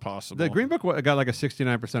still possible. The Green Book got like a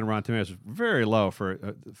 69% Rotten Tomatoes, very low for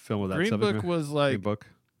a film with that Green subject. Book was like, Green Book.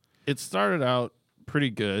 It started out pretty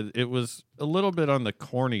good. It was a little bit on the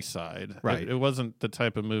corny side. Right. It wasn't the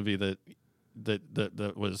type of movie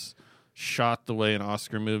that was shot the way an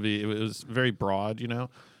Oscar movie. It was very broad, you know?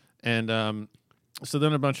 And so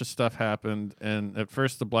then a bunch of stuff happened, and at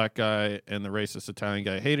first the black guy and the racist Italian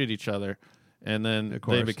guy hated each other, and then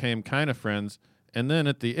they became kind of friends. And then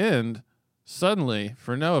at the end, suddenly,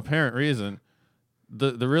 for no apparent reason,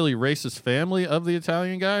 the really racist family of the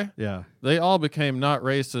Italian guy, they all became not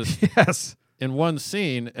racist yes. in one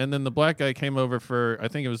scene, and then the black guy came over for, I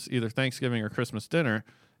think it was either Thanksgiving or Christmas dinner,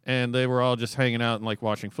 and they were all just hanging out and like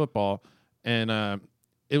watching football, and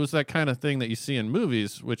it was that kind of thing that you see in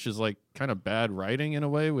movies, which is like kind of bad writing in a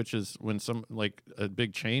way, which is when some like a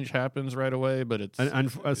big change happens right away, but it's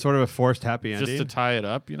sort of a forced happy ending. Just to tie it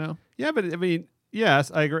up, you know? Yeah, but I mean,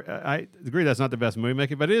 yes, I agree that's not the best movie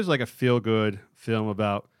making, but it is like a feel-good film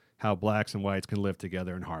about how blacks and whites can live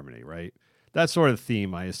together in harmony, right? That's sort of the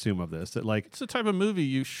theme, I assume, of this. That like it's the type of movie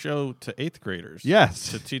you show to 8th graders.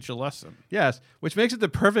 Yes. To teach a lesson. Yes, which makes it the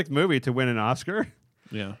perfect movie to win an Oscar.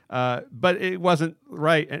 Yeah. But it wasn't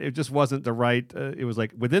right, and it just wasn't the right. It was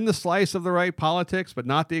like within the slice of the right politics, but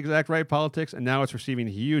not the exact right politics. And now it's receiving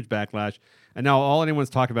huge backlash. And now all anyone's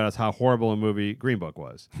talking about is how horrible a movie Green Book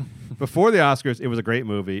was. Before the Oscars, it was a great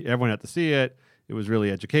movie. Everyone had to see it. It was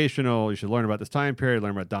really educational. You should learn about this time period,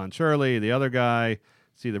 learn about Don Shirley, the other guy,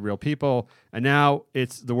 see the real people. And now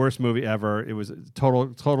it's the worst movie ever. It was a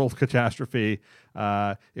total catastrophe.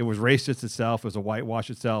 It was racist itself. It was a whitewash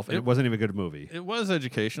itself. And it wasn't even a good movie. It was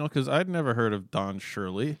educational because I'd never heard of Don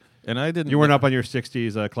Shirley, and I didn't. You weren't up on your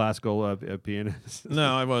 60s classical pianist.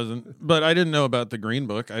 No, I wasn't. But I didn't know about the Green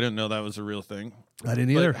Book. I didn't know that was a real thing. I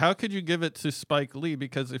didn't either. But how could you give it to Spike Lee?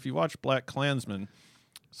 Because if you watch Black Klansman,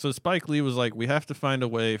 so Spike Lee was like, we have to find a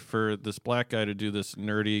way for this black guy to do this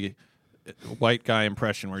nerdy white guy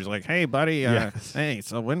impression where he's like, hey, buddy, hey,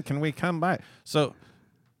 so when can we come by? So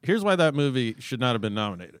here's why that movie should not have been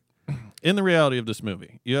nominated. In the reality of this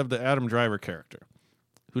movie, you have the Adam Driver character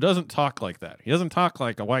who doesn't talk like that. He doesn't talk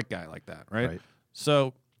like a white guy like that, right?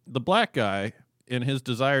 So the black guy, in his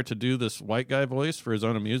desire to do this white guy voice for his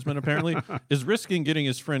own amusement, apparently, is risking getting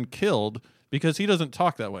his friend killed because he doesn't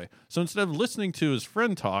talk that way. So instead of listening to his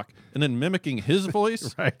friend talk and then mimicking his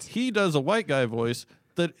voice, he does a white guy voice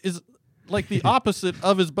that is like the opposite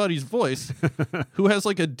of his buddy's voice, who has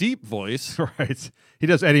like a deep voice. Right. He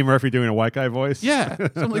does Eddie Murphy doing a white guy voice. Yeah. So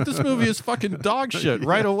I'm like, this movie is fucking dog shit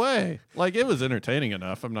right away. Like, it was entertaining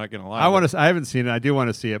enough. I'm not going to lie. I haven't seen it. I do want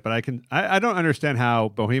to see it, but I don't understand how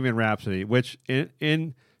Bohemian Rhapsody, which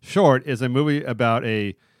in short is a movie about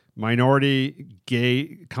a minority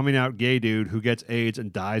coming out gay dude who gets AIDS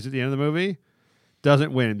and dies at the end of the movie.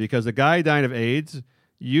 Doesn't win because the guy dying of AIDS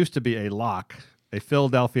used to be a Locke, a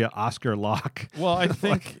Philadelphia Oscar Locke. Well, I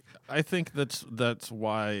think that's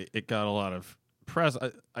why it got a lot of press.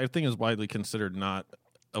 I think it's widely considered not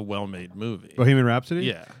a well-made movie. Bohemian Rhapsody?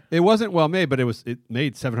 Yeah. It wasn't well made, but it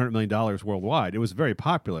made $700 million worldwide. It was very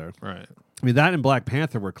popular. Right. I mean, that and Black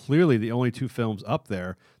Panther were clearly the only two films up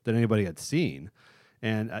there that anybody had seen.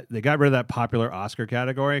 And they got rid of that popular Oscar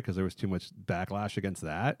category because there was too much backlash against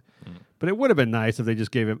that. But it would have been nice if they just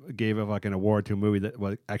gave a like an award to a movie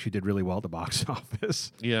that actually did really well at the box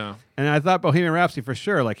office. Yeah. And I thought Bohemian Rhapsody for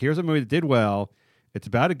sure. Like, here's a movie that did well. It's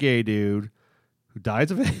about a gay dude who dies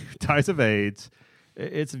of AIDS.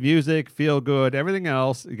 It's music, feel good, everything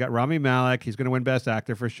else. You got Rami Malek. He's going to win Best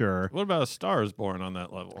Actor for sure. What about A Star Is Born on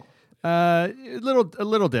that level? A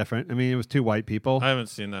little different. I mean, it was two white people. I haven't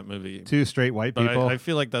seen that movie. Two straight white But people. I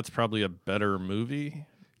feel like that's probably a better movie.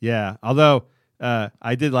 Yeah. Although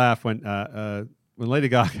I did laugh when Lady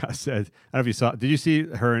Gaga said, I don't know if you saw. Did you see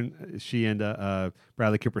her and she and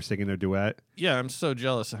Bradley Cooper singing their duet? Yeah, I'm so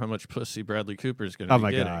jealous of how much pussy Bradley Cooper is going to Oh be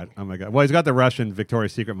my getting. god. Oh my god. Well, he's got the Russian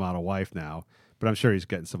Victoria's Secret model wife now, but I'm sure he's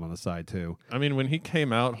getting some on the side too. I mean, when he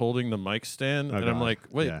came out holding the mic stand, and I'm God. like,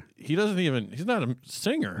 wait, Yeah. he's not a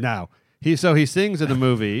singer. No. He sings in the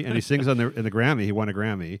movie and he sings in the Grammy. He won a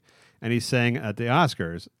Grammy and he sang at the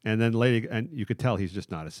Oscars. And then and you could tell he's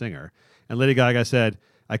just not a singer. And Lady Gaga said,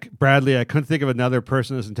 Bradley, I couldn't think of another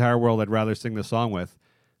person in this entire world I'd rather sing this song with.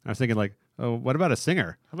 And I was thinking like, oh, what about a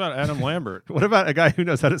singer? How about Adam Lambert? What about a guy who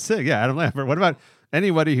knows how to sing? Yeah, Adam Lambert. What about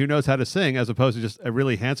anybody who knows how to sing as opposed to just a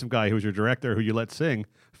really handsome guy who's your director who you let sing?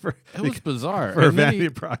 It was bizarre. For a And then vanity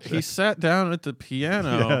project. He sat down at the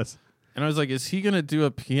piano. Yes. And I was like, is he going to do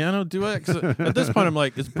a piano duet? 'Cause at this point, I'm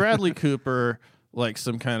like, is Bradley Cooper like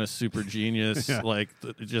some kind of super genius, Yeah. like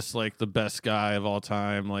just like the best guy of all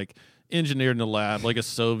time, like engineered in the lab, like a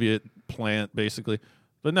Soviet plant, basically?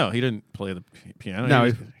 But no, he didn't play the piano. No,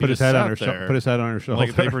 he just put his head sat on her there. put his head on her shoulder.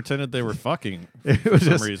 Like they pretended they were fucking It for was some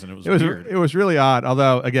just- reason. It was weird. weird. It was really odd.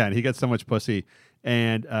 Although, again, he gets so much pussy,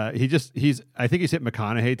 and I think he's hit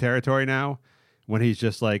McConaughey territory now. When he's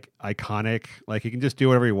just like iconic, like he can just do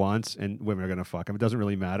whatever he wants, and women are gonna fuck him. It doesn't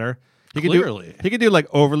really matter. He Clearly. can do like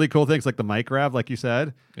overly cool things, like the mic grab, like you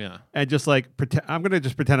said, Yeah. and just like I'm gonna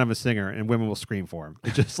just pretend I'm a singer, and women will scream for him.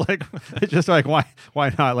 It's just like why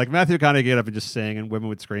not? Like Matthew McConaughey get up and just sing, and women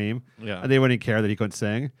would scream. Yeah. And they wouldn't care that he couldn't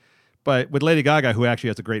sing. But with Lady Gaga, who actually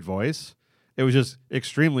has a great voice, it was just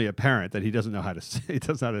extremely apparent that he doesn't know how to sing. He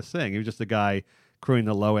doesn't know how to sing. He was just a guy crooning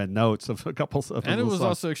the low end notes of a couple of And it was songs.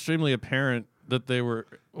 also extremely apparent that they were,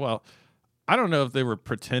 well, I don't know if they were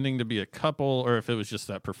pretending to be a couple or if it was just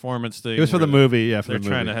that performance thing. It was for the where movie, yeah. For They're the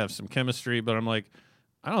trying movie. to have some chemistry, but I'm like,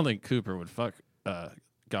 I don't think Cooper would fuck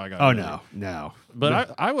Gaga. Oh really. no.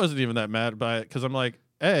 But I wasn't even that mad by it because I'm like,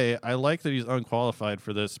 I like that he's unqualified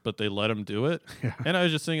for this, but they let him do it. Yeah. And I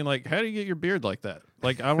was just thinking, like, how do you get your beard like that?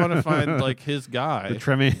 Like, I want to find like his guy. the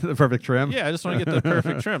trimming, the perfect trim. Yeah, I just want to get the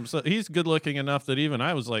perfect trim. So he's good looking enough that even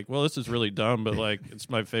I was like, well, this is really dumb, but like,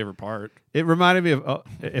 it's my favorite part. It reminded me of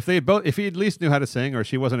if he at least knew how to sing, or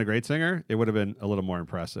she wasn't a great singer, it would have been a little more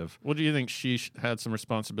impressive. What do you think she had some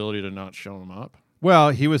responsibility to not show him up?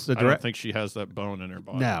 Well, he was the I don't director. think she has that bone in her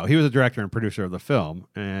body. No, he was a director and producer of the film,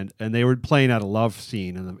 and they were playing out a love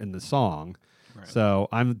scene in the song. Right. So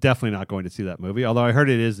I'm definitely not going to see that movie. Although I heard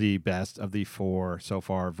it is the best of the 4 so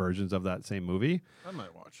far versions of that same movie. I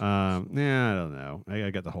might watch it. Yeah, I don't know.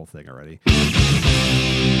 I got the whole thing already.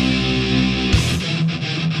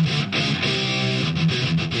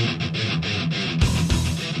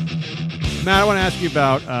 Matt, I want to ask you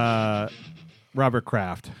about Robert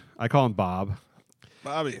Kraft. I call him Bob.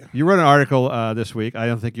 Bobby. You wrote an article this week. I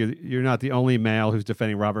don't think you're not the only male who's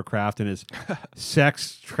defending Robert Kraft and his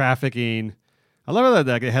sex trafficking. I love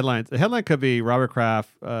that headline. The headline could be Robert Kraft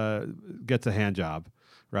gets a hand job,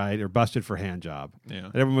 right? Or busted for hand job. Yeah.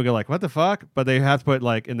 And everyone would go like, what the fuck? But they have to put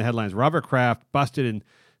like in the headlines, Robert Kraft busted in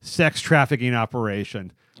sex trafficking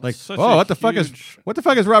operation. Like, Such oh, a what the fuck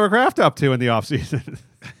is Robert Kraft up to in the off season?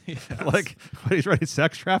 Yes. Like, what, he's running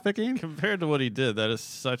sex trafficking? Compared to what he did, that is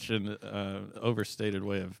such an overstated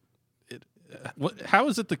way of it. How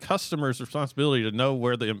is it the customer's responsibility to know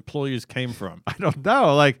where the employees came from? I don't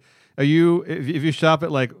know. Like, are you if you shop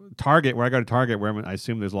at like Target, where I go to Target, where I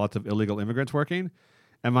assume there's lots of illegal immigrants working?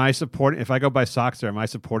 Am I supporting? If I go buy socks there, am I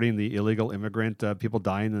supporting the illegal immigrant people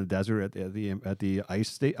dying in the desert at the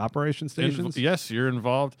ICE operation stations? Yes, you're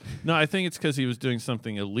involved. No, I think it's because he was doing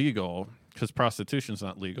something illegal, because prostitution's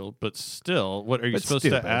not legal. But still, what are you But supposed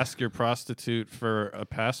stupid. to ask your prostitute for a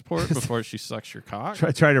passport before she sucks your cock?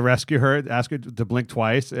 Try to rescue her. Ask her to blink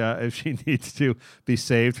twice if she needs to be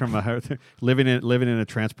saved from living in a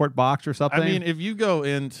transport box or something. I mean, if you go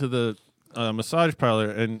into the massage parlor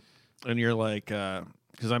and you're like,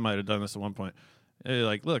 because I might have done this at one point, and you're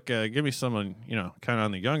like, look, give me someone, kind of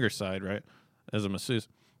on the younger side, right, as a masseuse.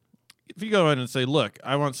 If you go in and say, look,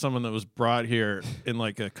 I want someone that was brought here in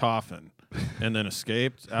like a coffin and then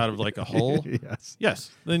escaped out of like a hole,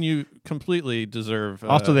 yes, then you completely deserve.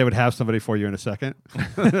 Also, they would have somebody for you in a second.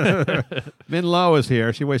 Min Lo is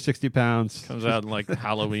here. She weighs 60 pounds. Comes out in like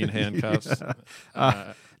Halloween handcuffs.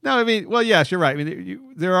 No, I mean, well, yes, you're right. I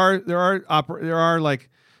mean, there are like,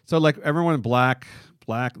 so like everyone in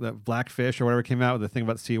the Blackfish or whatever came out with the thing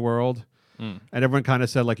about SeaWorld. And everyone kind of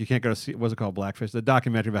said like you can't go to what's it called, Blackfish? The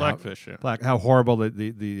documentary about how horrible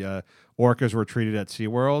the orcas were treated at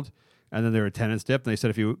SeaWorld, and then their attendance dipped. And they said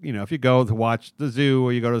if you go to watch the zoo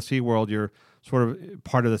or you go to SeaWorld, you're sort of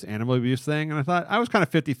part of this animal abuse thing. And I thought I was kind of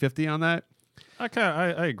 50-50 on that.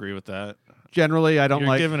 I agree with that. Generally, I don't You're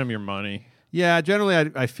like giving them your money. Yeah, generally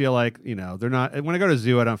I feel like they're not. When I go to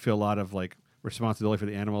zoo, I don't feel a lot of like responsibility for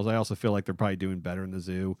the animals. I also feel like they're probably doing better in the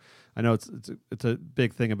zoo. I know it's a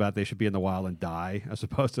big thing about they should be in the wild and die as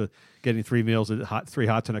opposed to getting 3 meals at 3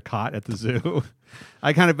 hots and a cot at the zoo.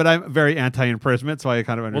 But I'm very anti-imprisonment, so I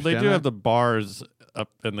kind of understand. Well, they do that. have the bars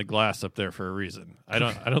up and the glass up there for a reason. I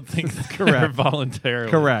don't think they're Correct.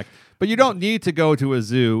 voluntarily. Correct. But you don't need to go to a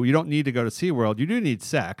zoo. You don't need to go to SeaWorld. You do need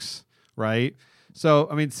sex, right? So,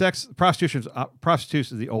 I mean, prostitution is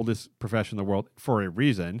the oldest profession in the world for a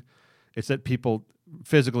reason. It's that people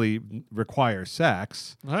physically require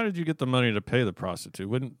sex. How did you get the money to pay the prostitute?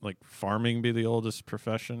 Wouldn't like farming be the oldest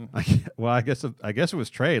profession? Well, I guess it was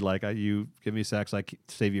trade. Like you give me sex, I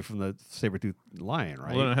save you from the saber-toothed lion,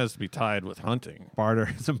 right? Well, then it has to be tied with hunting.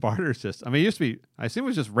 Some barter system. I mean, it used to be. I assume it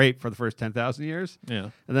was just rape for the first 10,000 years. Yeah,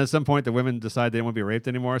 and then at some point, the women decided they didn't want to be raped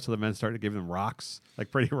anymore, so the men started giving them rocks,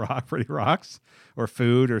 like pretty rocks, or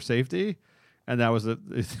food or safety. And that was it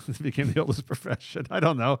became the oldest profession. I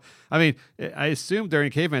don't know. I mean, I assume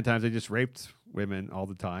during caveman times they just raped women all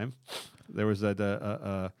the time. There was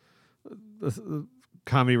a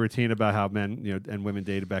comedy routine about how men, and women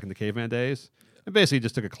dated back in the caveman days. And basically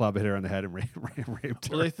just took a club, hit her on the head, and raped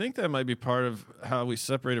her. Well, I think that might be part of how we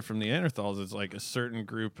separated from Neanderthals. It's like a certain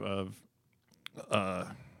group of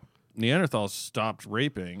Neanderthals stopped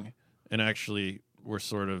raping and actually were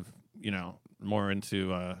sort of, more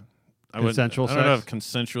into consensual I don't know sex? if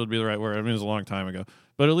consensual would be the right word. I mean, it was a long time ago.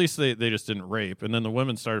 But at least they just didn't rape. And then the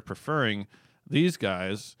women started preferring these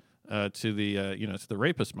guys to the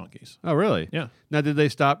rapist monkeys. Oh, really? Yeah. Now, did they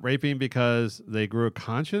stop raping because they grew a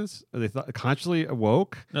conscience? Or they consciously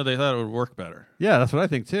awoke? No, they thought it would work better. Yeah, that's what I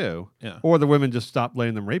think too. Yeah. Or the women just stopped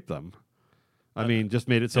letting them rape them. I mean, just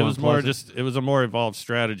made it so It was unpleasant. it was a more evolved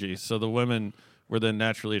strategy. So the women were then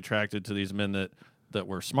naturally attracted to these men that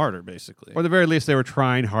were smarter, basically. Or at the very least, they were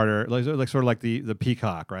trying harder, like sort of like the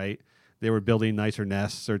peacock, right? They were building nicer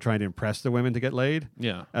nests or trying to impress the women to get laid.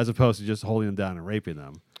 Yeah. As opposed to just holding them down and raping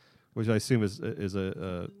them, which I assume is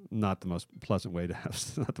not the most pleasant way to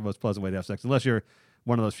have sex, unless you're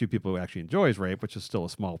one of those few people who actually enjoys rape, which is still a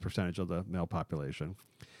small percentage of the male population.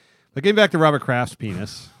 But getting back to Robert Kraft's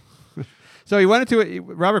penis. So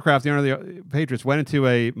Robert Kraft, the owner of the Patriots, went into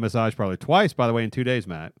a massage parlor twice, by the way, in 2 days,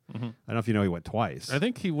 Matt. Mm-hmm. I don't know if you know he went twice. I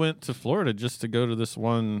think he went to Florida just to go to this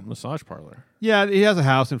one massage parlor. Yeah, he has a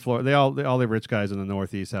house in Florida. All the rich guys in the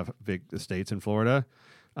Northeast have big estates in Florida.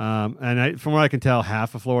 From what I can tell,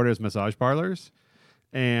 half of Florida is massage parlors.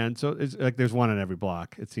 And so it's like there's one on every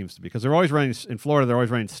block, it seems to be. Because they're always running, in Florida, they're always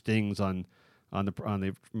running stings on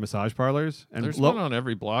the massage parlors. And there's one on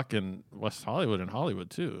every block in West Hollywood and Hollywood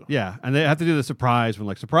too. Yeah, and they have to do the surprise when,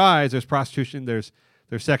 like, surprise, there's prostitution, there's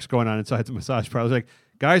sex going on inside the massage parlors. Like,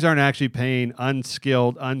 guys aren't actually paying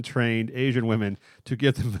unskilled, untrained Asian women to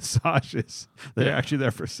give them massages. They're actually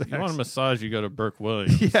there for sex. You want a massage, you go to Burke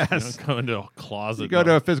Williams. Yes. You don't go into a closet. You go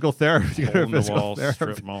to a physical therapist. You go to a hole in the physical wall therapist.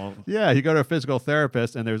 strip mall. Yeah, you go to a physical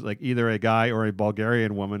therapist, and there's like either a guy or a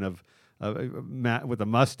Bulgarian woman with a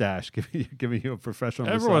mustache giving you a professional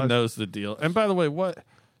Everyone massage. knows the deal. And by the way,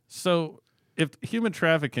 so if human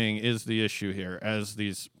trafficking is the issue here, as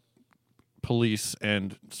these police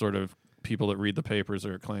and sort of people that read the papers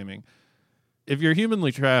are claiming, if you're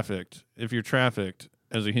trafficked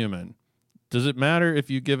as a human, does it matter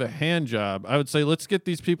if you give a hand job? I would say let's get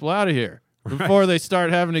these people out of here before they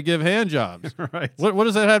start having to give hand jobs. Right. What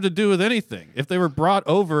does that have to do with anything? If they were brought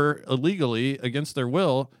over illegally against their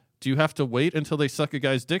will, Do you have to wait until they suck a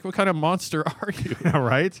guy's dick? What kind of monster are you?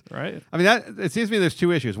 Right? Right? I mean, it seems to me there's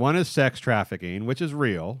two issues. One is sex trafficking, which is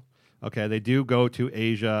real. Okay, they do go to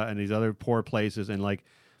Asia and these other poor places and like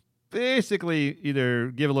basically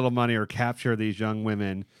either give a little money or capture these young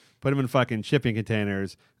women, put them in fucking shipping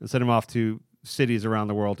containers, and send them off to cities around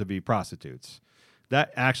the world to be prostitutes.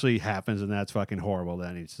 That actually happens, and that's fucking horrible.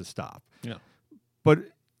 That needs to stop. Yeah. But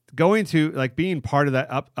going to like being part of that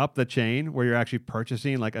up the chain where you're actually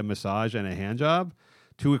purchasing like a massage and a hand job,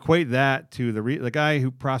 to equate that to the guy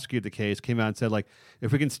who prosecuted the case came out and said like,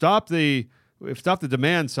 if we can stop the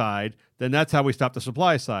demand side, then that's how we stop the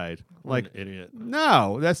supply side. Like, an idiot.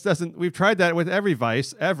 No, we've tried that with every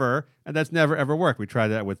vice ever, and that's never ever worked. We tried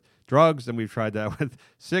that with drugs, and we've tried that with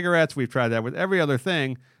cigarettes, we've tried that with every other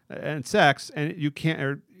thing, and sex, and you can't,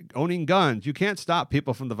 or owning guns. You can't stop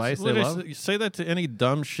people from the vice they love. You say that to any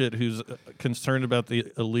dumb shit who's concerned about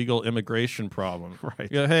the illegal immigration problem.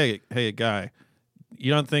 Right. You go, hey, guy,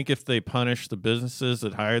 you don't think if they punish the businesses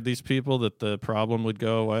that hired these people that the problem would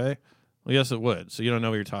go away? Well, yes, it would. So you don't know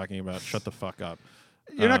what you're talking about. Shut the fuck up.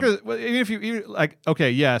 You're not going to, even if you like,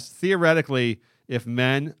 okay, yes, theoretically, if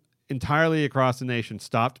men entirely across the nation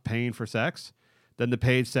stopped paying for sex, then the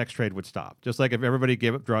paid sex trade would stop. Just like if everybody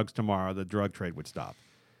gave up drugs tomorrow, the drug trade would stop.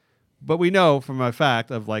 But we know from a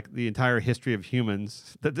fact of like the entire history of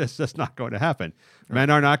humans that this is not going to happen. Right. Men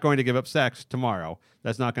are not going to give up sex tomorrow.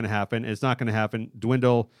 That's not going to happen. It's not going to happen.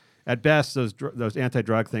 Dwindle at best. Those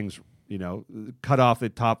anti-drug things, cut off the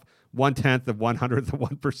top 1/10 of 100th of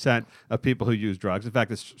 1% of people who use drugs. In fact,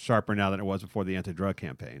 it's sharper now than it was before the anti-drug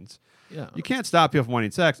campaigns. Yeah. You can't stop people from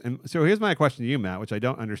wanting sex. And so here's my question to you, Matt, which I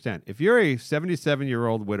don't understand. If you're a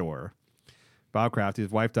 77-year-old widower, Bob Kraft, his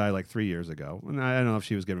wife died like 3 years ago. And I don't know if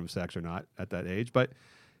she was giving him sex or not at that age, but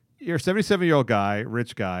you're a 77-year-old guy,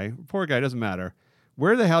 rich guy, poor guy, doesn't matter.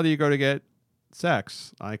 Where the hell do you go to get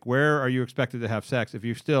sex? Like, where are you expected to have sex if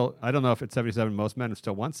you still, I don't know if at 77 most men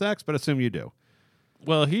still want sex, but assume you do.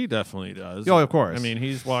 Well, he definitely does. Oh, of course. I mean,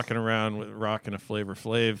 he's walking around with rocking a Flavor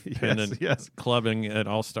Flav pendant, clubbing at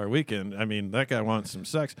All-Star Weekend. I mean, that guy wants some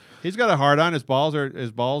sex. He's got a hard on. His balls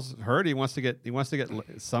hurt. He wants to get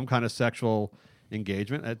some kind of sexual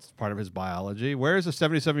engagement. That's part of his biology. Where is a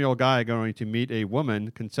 77-year-old guy going to meet a woman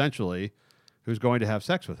consensually who's going to have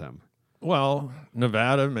sex with him? Well,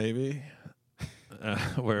 Nevada, maybe.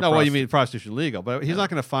 You mean prostitution legal, but he's not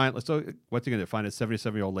going to find. So what's he going to find? A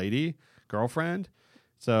 77-year-old lady girlfriend?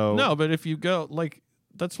 So no, but if you go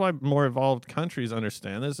that's why more evolved countries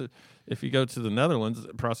understand this. If you go to the Netherlands,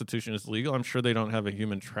 prostitution is legal. I'm sure they don't have a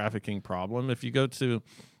human trafficking problem. If you go to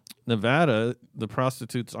Nevada, the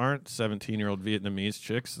prostitutes aren't 17-year-old Vietnamese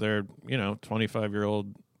chicks. They're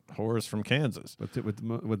 25-year-old whores from Kansas with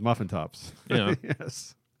muffin tops. Yeah,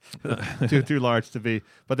 yes. too large to be,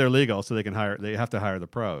 but they're legal, so they have to hire the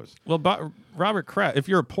pros. Well, Robert Kraft, if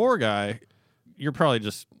you're a poor guy, you're probably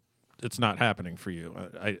it's not happening for you.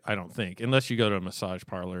 I don't think, unless you go to a massage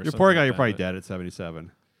parlor. You're a poor guy, you're probably dead at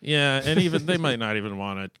 77. Yeah, and even they might not even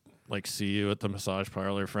want to see you at the massage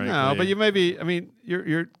parlor, frankly. No, but you may be. I mean,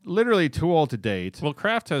 you're literally too old to date. Well,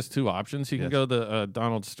 Kraft has two options. He can go the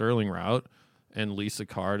Donald Sterling route and lease a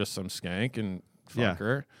car to some skank and fuck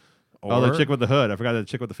her. The chick with the hood. I forgot the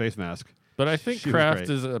chick with the face mask. But I think Kraft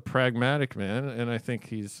is a pragmatic man, and I think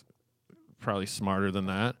he's probably smarter than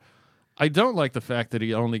that. I don't like the fact that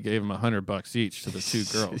he only gave him $100 each to the two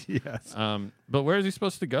girls. Yes. But where is he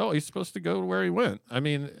supposed to go? He's supposed to go to where he went. I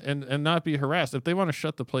mean, and not be harassed. If they want to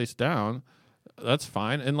shut the place down, that's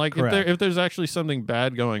fine. And like if there's actually something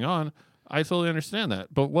bad going on, I totally understand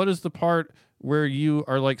that. But what is the part where you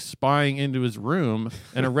are like spying into his room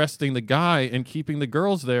and arresting the guy and keeping the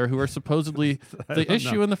girls there who are supposedly the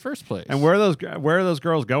issue in the first place? And where are those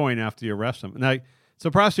girls going after you arrest them? Now, so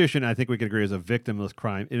prostitution, I think we could agree, is a victimless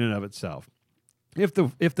crime in and of itself. If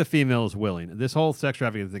the female is willing. This whole sex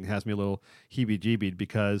trafficking thing has me a little heebie-jeebied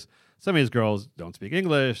because some of these girls don't speak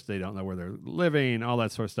English, they don't know where they're living, all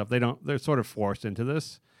that sort of stuff. They're sort of forced into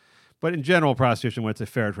this. But in general, prostitution, when it's a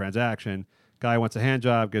fair transaction, guy wants a hand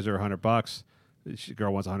job, gives her $100.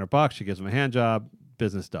 Girl wants $100, she gives him a hand job,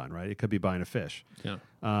 business done, right? It could be buying a fish.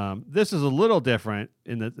 Yeah. This is a little different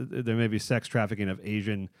in that there may be sex trafficking of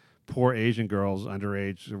poor Asian girls,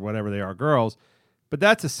 underage or whatever they are, girls, but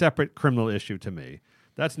that's a separate criminal issue to me.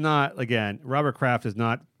 That's not, again, Robert Kraft is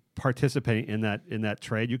not participating in that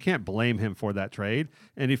trade. You can't blame him for that trade.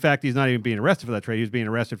 And in fact, he's not even being arrested for that trade. He's being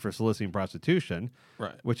arrested for soliciting prostitution,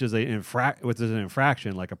 right? Which is an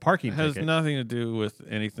infraction, like a parking ticket. It has nothing to do with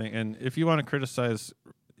anything. And if you want to criticize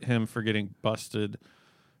him for getting busted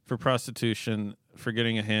for prostitution, for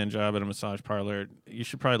getting a hand job at a massage parlor, you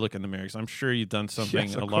should probably look in the mirror because I'm sure you've done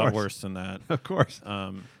something lot worse than that. Of course.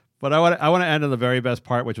 But I want to end on the very best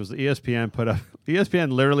part, which was the ESPN put up.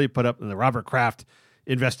 ESPN literally put up the Robert Kraft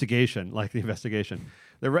investigation, like the investigation.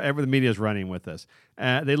 The media is running with this.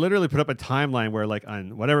 They literally put up a timeline where, like,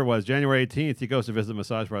 on whatever it was, January 18th, he goes to visit the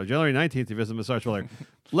massage parlor. January 19th, he visits the massage parlor.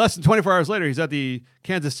 Less than 24 hours later, he's at the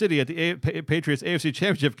Kansas City at the Patriots AFC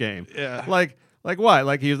Championship game. Yeah. Like what?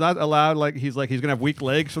 Like he's not allowed. Like he's gonna have weak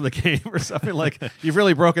legs for the game or something. Like you've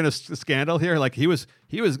really broken a scandal here. Like he was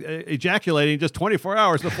ejaculating just 24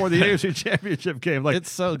 hours before the AFC Championship game. Like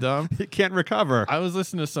It's so dumb. he can't recover. I was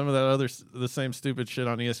listening to some of the same stupid shit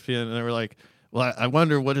on ESPN, and they were like, well, I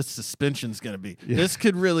wonder what his suspension's going to be. Yeah. This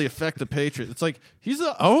could really affect the Patriots. It's like, he's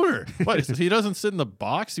the owner. What, he doesn't sit in the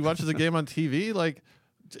box? He watches the game on TV? Like,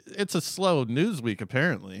 it's a slow news week,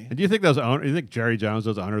 apparently. And do you think you think Jerry Jones,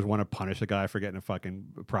 those owners, want to punish a guy for getting a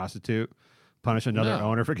fucking prostitute? Punish another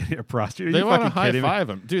owner for getting a prostitute? They want to high-five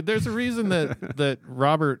him. Dude, there's a reason that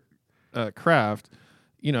Robert Kraft,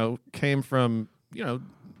 came from,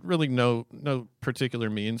 really no particular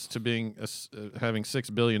means to being having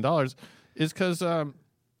 $6 billion, is because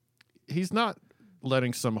he's not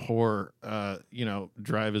letting some whore,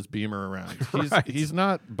 drive his Beamer around. Right. He's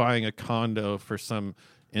not buying a condo for some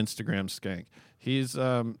Instagram skank. He's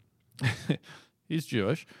he's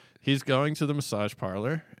Jewish. He's going to the massage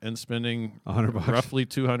parlor and spending $100, roughly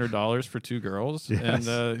 $200 for two girls, yes.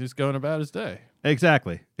 and he's going about his day.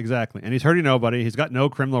 Exactly. And he's hurting nobody. He's got no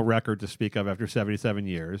criminal record to speak of after 77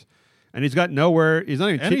 years. And he's got nowhere. He's not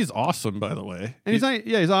even. And he's awesome, by the way. And he's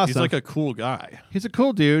awesome. He's like a cool guy. He's a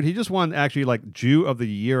cool dude. He just won actually like Jew of the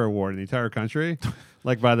Year award in the entire country,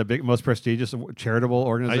 like by the most prestigious charitable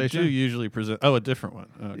organization. I do usually present. Oh, a different one.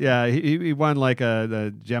 Okay. Yeah, he won like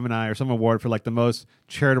the Gemini or some award for like the most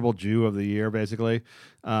charitable Jew of the Year. Basically,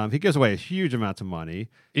 he gives away huge amounts of money.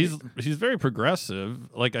 He's very progressive.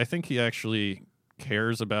 Like I think he actually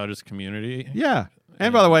cares about his community. Yeah,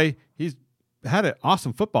 and by the way, he's had an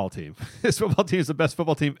awesome football team. His football team is the best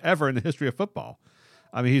football team ever in the history of football.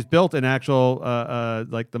 I mean, he's built an actual,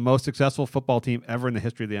 like the most successful football team ever in the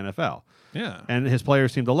history of the NFL. Yeah. And his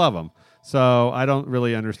players seem to love him. So I don't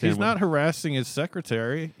really understand. He's not harassing his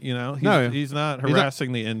secretary, He's not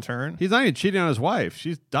harassing the intern. He's not even cheating on his wife.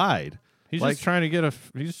 She's died. He's just trying to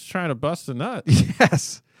he's trying to bust a nut.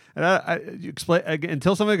 Yes. And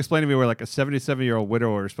until somebody explained to me where like a 77-year-old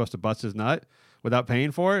widower is supposed to bust his nut without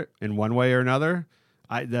paying for it in one way or another,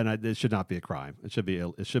 it should not be a crime. It should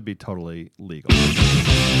be totally legal.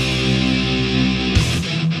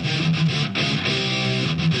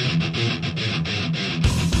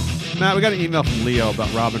 Matt, we got an email from Leo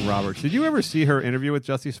about Robin Roberts. Did you ever see her interview with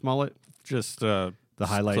Jussie Smollett? Just the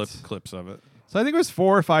highlights, clips of it. So I think it was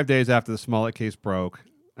 4 or 5 days after the Smollett case broke.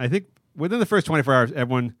 I think within the first 24 hours,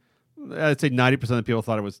 everyone, I'd say 90% of the people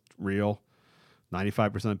thought it was real.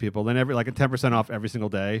 95% of people. Then like a 10% off every single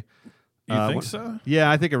day. You think so?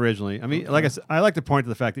 Yeah, I think originally. I mean, like I said, I like to point to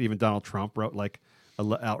the fact that even Donald Trump wrote like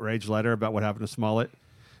an outrage letter about what happened to Smollett.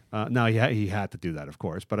 Now he had to do that, of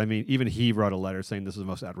course, but I mean, even he wrote a letter saying this is the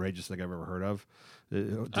most outrageous thing I've ever heard of.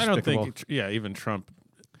 I don't think. Even Trump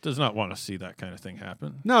does not want to see that kind of thing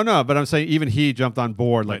happen. No, but I'm saying even he jumped on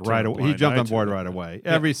board like right away. He jumped on board right away.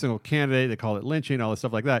 Yeah. Every single candidate, they call it lynching, all this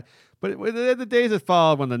stuff like that. But the days that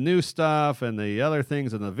followed, when the new stuff and the other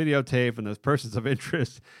things and the videotape and those persons of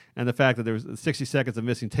interest and the fact that there was 60 seconds of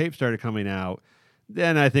missing tape started coming out,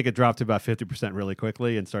 then I think it dropped to about 50% really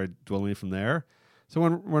quickly and started dwindling from there. So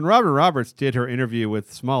when Robin Roberts did her interview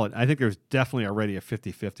with Smollett, I think there's definitely already a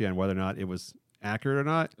 50-50 on whether or not it was accurate or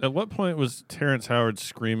not. At what point was Terrence Howard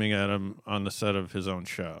screaming at him on the set of his own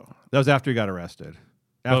show? That was after he got arrested.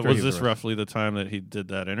 But was this roughly the time that he did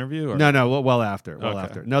that interview? Or? No, well after.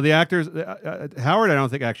 After. No, the actors, Howard, I don't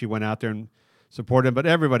think actually went out there and supported him, but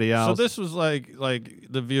everybody else. So this was like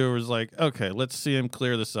the viewer was like, okay, let's see him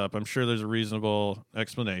clear this up. I'm sure there's a reasonable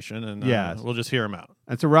explanation, and we'll just hear him out.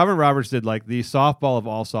 And so Robin Roberts did like the softball of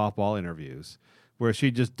all softball interviews, where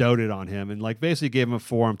she just doted on him and like basically gave him a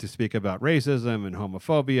forum to speak about racism and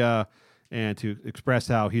homophobia and to express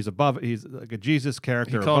how he's like a Jesus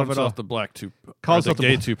character. He called himself the black Tupac. The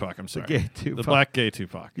gay Tupac, I'm sorry. The black gay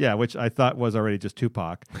Tupac. Yeah, which I thought was already just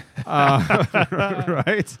Tupac.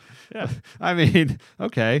 Right? Yeah. I mean,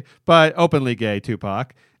 okay. But openly gay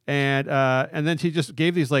Tupac. And then she just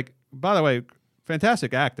gave these like, by the way,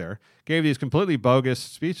 fantastic actor, gave these completely bogus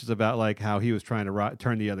speeches about like how he was trying to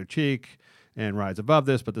turn the other cheek and rise above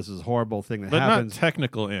this, but this is a horrible thing that happens. But not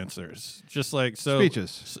technical answers. Just like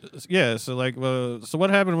speeches. So like, well, so what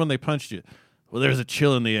happened when they punched you? Well, there's a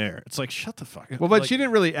chill in the air. It's like, shut the fuck up. Well, but she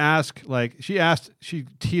didn't really ask. Like she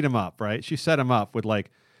teed him up, right? She set him up with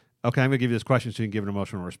like, okay, I'm gonna give you this question so you can give an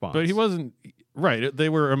emotional response. But he wasn't right. They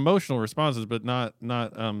were emotional responses, but not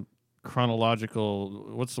chronological.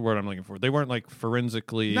 What's the word I'm looking for? They weren't like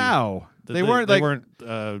forensically. No, They they weren't like. weren't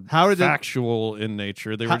How did it- factual in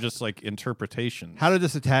nature. They were just like interpretations. How did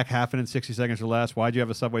this attack happen in 60 seconds or less? Why'd you have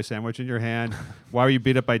a Subway sandwich in your hand? Why were you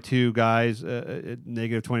beat up by two guys at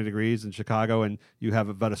negative 20 degrees in Chicago and you have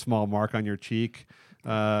about a small mark on your cheek?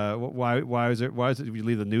 Why is it you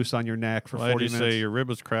leave the noose on your neck for Why 40 did you minutes? say your rib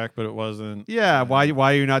was cracked, but it wasn't? Yeah, why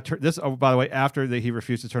are you not this? Oh, by the way, after he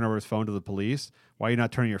refused to turn over his phone to the police, why are you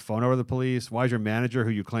not turning your phone over to the police? Why is your manager, who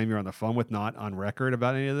you claim you're on the phone with, not on record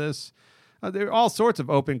about any of this? There are all sorts of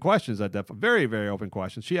open questions at that point. Very, very open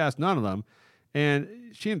questions. She asked none of them, and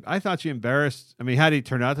I thought she embarrassed. I mean, had he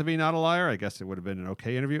turned out to be not a liar, I guess it would have been an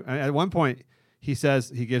okay interview. And at one point, he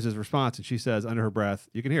gives his response, and she says under her breath,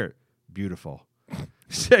 you can hear it, beautiful.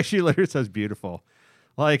 She literally says beautiful.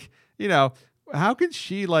 Like, how could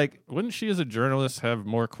she Wouldn't she, as a journalist, have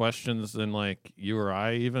more questions than like you or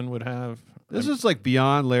I even would have? This is like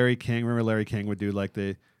beyond Larry King. Remember, Larry King would do like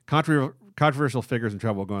the controversial figures in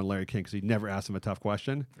trouble going to Larry King because he never asked him a tough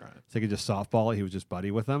question. Right. So he could just softball it. He was just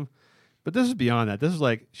buddy with them. But this is beyond that. This is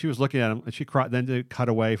like she was looking at him and she cried. Then they cut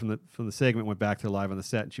away from the segment, went back to live on the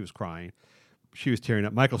set, and she was crying. She was tearing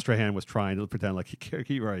up. Michael Strahan was trying to pretend like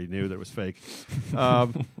he already knew that it was fake.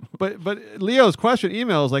 But Leo's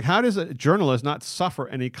email is like, how does a journalist not suffer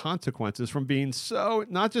any consequences from being so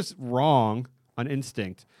not just wrong on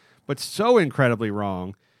instinct, but so incredibly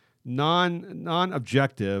wrong,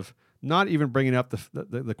 non-objective, not even bringing up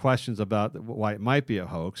the questions about why it might be a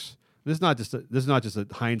hoax. This is not just a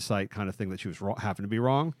hindsight kind of thing that she was happened to be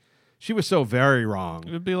wrong. She was so very wrong.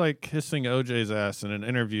 It would be like kissing OJ's ass in an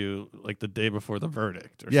interview like the day before the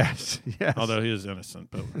verdict. Or Yes, something. yes. Although he is innocent,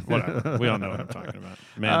 but whatever. We all know what I'm talking about.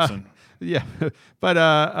 Manson. Yeah, but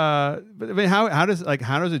I mean, how does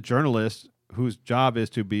a journalist whose job is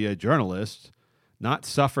to be a journalist not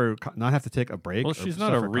have to take a break? Well, she's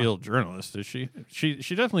not a real journalist, is she? She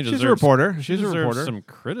definitely deserves. She's a reporter. She She's a deserves reporter. some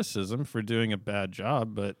criticism for doing a bad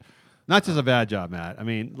job, but Not just a bad job, Matt. I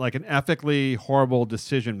mean, like an ethically horrible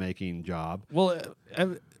decision-making job. well,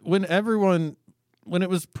 when it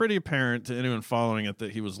was pretty apparent to anyone following it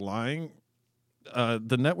that he was lying,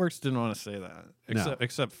 the networks didn't want to say that,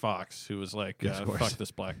 except Fox, who was like, Yes, of course. "Fuck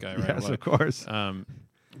this black guy," right? Yes, away. of course.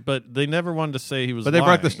 But they never wanted to say he was. But they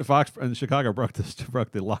lying. broke Fox and Chicago broke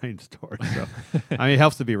the lying story. So I mean, it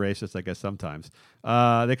helps to be racist, I guess. Sometimes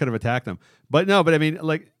they could have attacked them, but no. But I mean,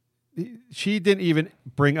 like, she didn't even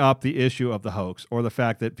bring up the issue of the hoax or the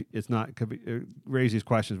fact that it's not could be, raise these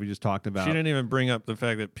questions we just talked about. She didn't even bring up the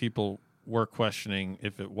fact that people were questioning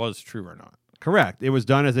if it was true or not. Correct. It was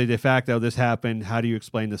done as a de facto. This happened. How do you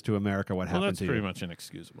explain this to America? What happened Well, that's to pretty you? much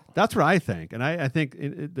inexcusable. That's what I think, and I think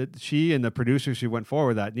that she and the producers who went forward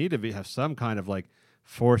with that need to have some kind of like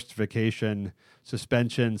forced vacation,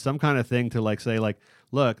 suspension, some kind of thing to like say like,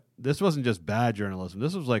 look, this wasn't just bad journalism.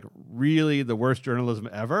 This was like really the worst journalism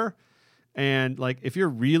ever. And like, if you're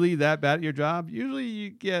really that bad at your job, usually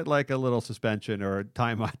you get like a little suspension or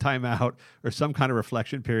time out or some kind of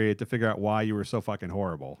reflection period to figure out why you were so fucking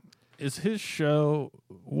horrible. Is his show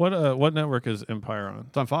what network is Empire on?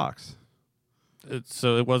 It's on Fox.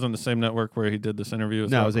 So it wasn't the same network where he did this interview.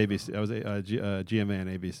 No, it was ABC. It was GMA and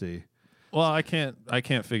ABC. Well, I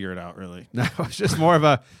can't figure it out really. No, it's just more of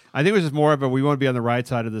a. I think it was just more of a. We want to be on the right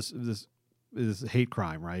side of this hate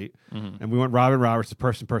crime, right? Mm-hmm. And we want Robin Roberts, the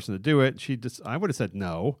person to do it. I would have said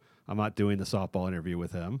no. I'm not doing the softball interview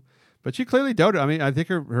with him. But she clearly doted. I mean, I think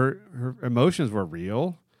her emotions were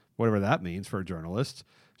real, whatever that means for a journalist.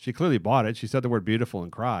 She clearly bought it. She said the word beautiful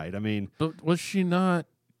and cried. I mean, But was she not?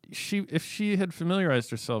 If she had familiarized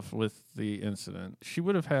herself with the incident, she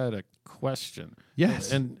would have had a question.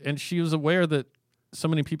 yes, And she was aware that so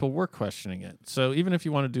many people were questioning it. So even if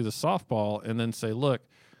you want to do the softball and then say, look,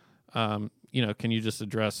 can you just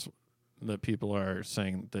address that people are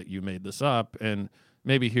saying that you made this up, and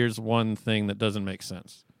maybe here's one thing that doesn't make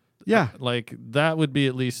sense. yeah. Like that would be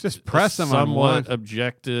at least Just press them on somewhat one.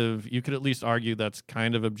 objective. You could at least argue that's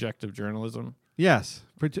kind of objective journalism. Yes,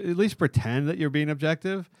 at least pretend that you're being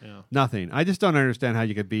objective. Yeah. Nothing. I just don't understand how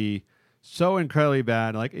you could be so incredibly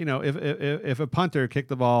bad. Like, if a punter kicked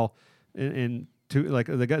the ball like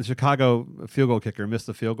the Chicago field goal kicker missed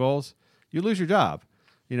the field goals, you lose your job.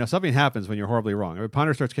 Something happens when you're horribly wrong. If a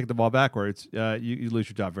punter starts kicking the ball backwards, you lose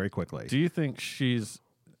your job very quickly. Do you think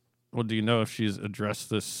do you know if she's addressed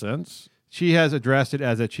this since? She has addressed it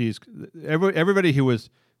as that everybody who was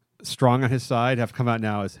strong on his side have come out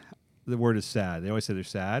now as the word is sad. They always say they're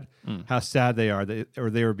sad. How sad they are, or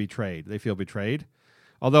they were betrayed. They feel betrayed.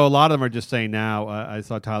 Although a lot of them are just saying now, I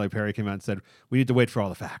saw Tyler Perry came out and said, we need to wait for all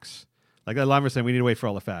the facts. Like a lot of them are saying, we need to wait for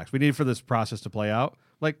all the facts. We need for this process to play out.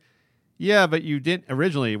 Like, Yeah, but you didn't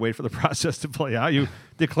originally wait for the process to play out. You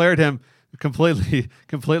declared him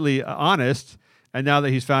completely honest, and now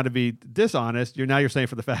that he's found to be dishonest, you're saying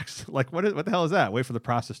for the facts. Like, what the hell is that? Wait for the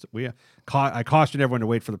process. I caution everyone to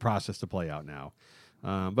wait for the process to play out now.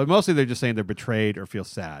 But mostly they're just saying they're betrayed or feel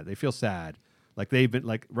sad. They feel sad, like they've been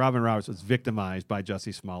like Robin Roberts was victimized by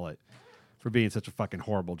Jussie Smollett for being such a fucking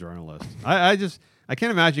horrible journalist. I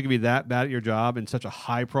can't imagine you could be that bad at your job in such a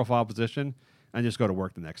high profile position and just go to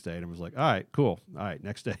work the next day and was like, all right, cool. All right,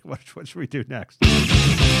 next day. What should we do next?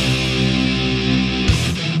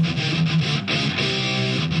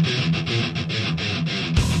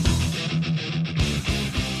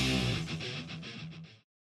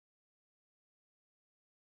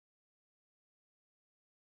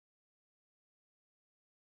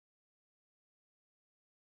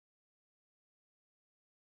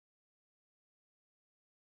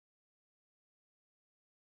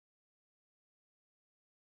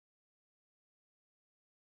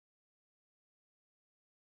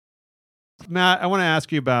 Matt, I want to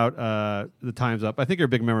ask you about the Time's Up. I think you're a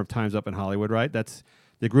big member of Time's Up in Hollywood, right? That's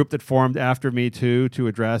the group that formed after Me Too to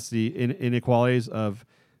address the inequalities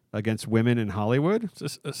against women in Hollywood.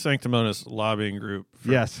 It's a sanctimonious lobbying group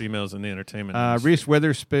for females in the entertainment industry. Reese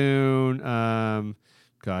Witherspoon,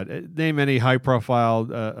 name any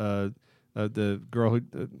high-profile, the girl who,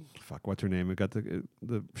 what's her name? We got the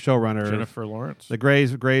showrunner. Jennifer Lawrence. The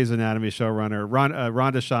Grey's Anatomy showrunner.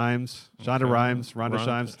 Rhonda Rhimes.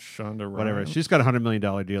 Whatever. She's got a $100 million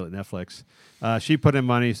deal at Netflix. She put in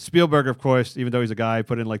money. Spielberg, of course, even though he's a guy,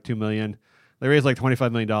 put in like $2 million. They raised like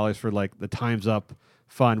 $25 million for like the Time's Up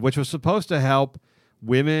fund, which was supposed to help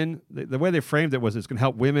women. The way they framed it was it's going to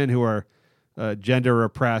help women who are gender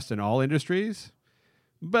oppressed in all industries.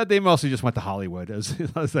 But they mostly just went to Hollywood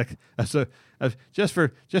just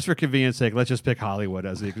for convenience sake. Let's just pick Hollywood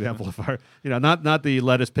as the example of our, not the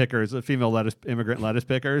lettuce pickers, the female immigrant lettuce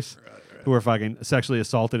pickers, who were fucking sexually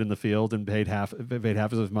assaulted in the field and paid half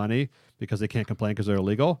of his money because they can't complain because they're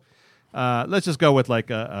illegal. Let's just go with like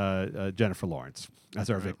Jennifer Lawrence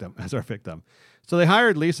as our victim. So they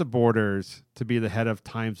hired Lisa Borders to be the head of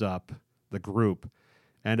Time's Up, the group.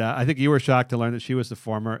 And I think you were shocked to learn that she was the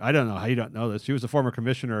former, I don't know how you don't know this, she was the former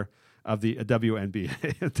commissioner of the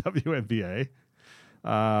WNBA.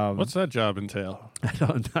 What's that job entail?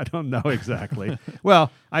 I don't know exactly.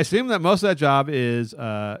 Well, I assume that most of that job is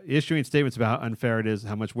issuing statements about how unfair it is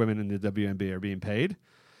how much women in the WNBA are being paid.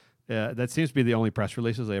 That seems to be the only press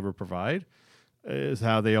releases they ever provide, is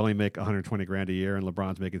how they only make $120,000 a year and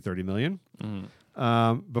LeBron's making $30 million.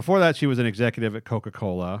 Before that, she was an executive at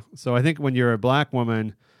Coca-Cola. So I think when you're a black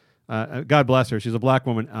woman, God bless her, she's a black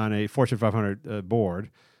woman on a Fortune 500 board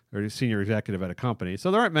or senior executive at a company.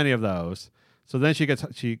 So there aren't many of those. So then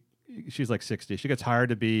she's like 60. She gets hired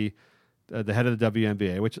to be the head of the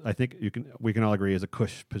WNBA, which I think we can all agree is a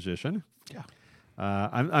cush position. Yeah.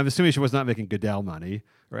 I'm assuming she was not making Goodell money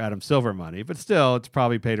or Adam Silver money, but still, it's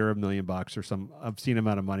probably paid her $1 million or some obscene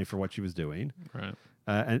amount of money for what she was doing. Right.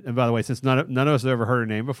 And by the way, since none of us have ever heard her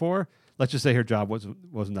name before, let's just say her job wasn't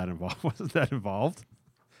that involved. Wasn't that involved?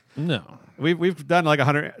 No. We've done like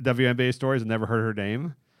 100 WNBA stories and never heard her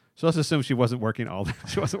name. So let's assume she wasn't working all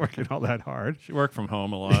that hard. She worked from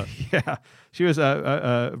home a lot. Yeah, she was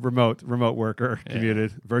a remote worker,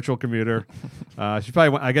 commuted, virtual commuter. She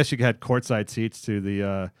probably I guess she had courtside seats to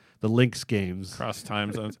the Lynx games. Cross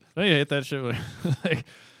time zones. Don't you hate that shit?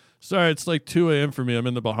 Sorry, it's like 2 a.m. for me. I'm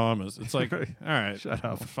in the Bahamas. It's like, all right. Shut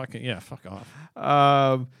up. Fuck off.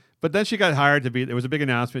 But then she got hired to be, there was a big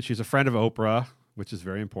announcement. She's a friend of Oprah, which is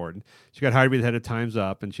very important. She got hired to be the head of Time's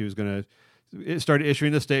Up, and she was going to start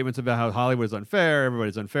issuing the statements about how Hollywood is unfair,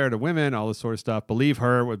 everybody's unfair to women, all this sort of stuff. Believe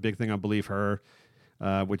Her, a big thing on Believe Her,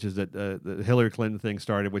 which is that the Hillary Clinton thing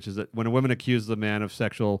started, which is that when a woman accuses a man of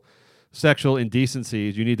sexual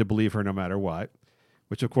indecencies, you need to believe her no matter what.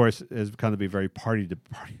 Which, of course, has become to be very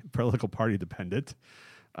political party dependent.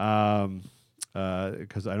 Because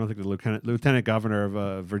I don't think the lieutenant governor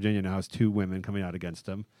of Virginia now has 2 women coming out against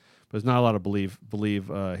him. But there's not a lot of believe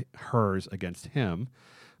hers against him.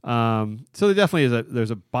 So there definitely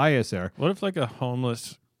there's a bias there. What if like a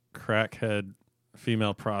homeless crackhead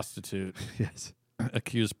female prostitute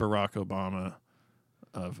accused Barack Obama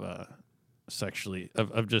of sexually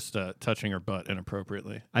of just touching her butt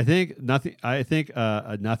inappropriately? I think nothing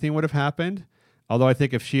would have happened. Although I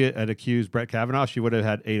think if she had accused Brett Kavanaugh, she would have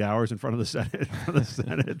had 8 hours in front of the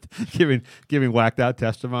Senate, giving whacked out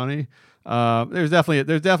testimony. There's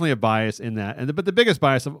definitely a bias in that, but the biggest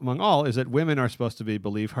bias among all is that women are supposed to be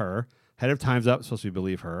Believe Her. Head of Time's Up is supposed to be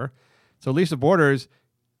Believe Her. So Lisa Borders,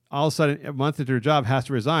 all of a sudden, a month into her job, has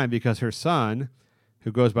to resign because her son,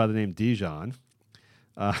 who goes by the name Dijon,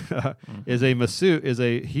 is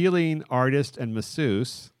a healing artist and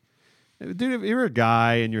masseuse. Dude, if you're a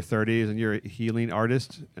guy in your 30s and you're a healing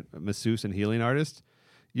artist, masseuse and healing artist,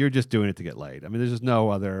 you're just doing it to get laid. I mean, there's just no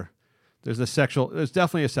other. There's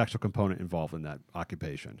definitely a sexual component involved in that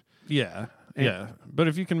occupation. Yeah, yeah. But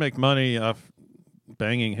if you can make money off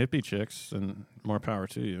banging hippie chicks, then more power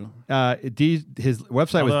to you. His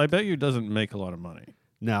website Although I bet you doesn't make a lot of money.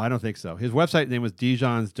 No, I don't think so. His website name was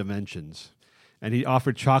Dijon's Dimensions, and he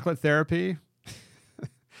offered chocolate therapy.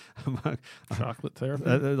 Chocolate therapy?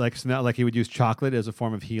 Like he would use chocolate as a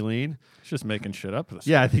form of healing. He's just making shit up.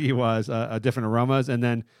 Yeah, I think he was. Different aromas. And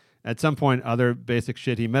then at some point, other basic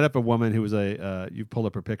shit. He met up a woman who was you pulled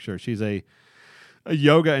up her picture. She's a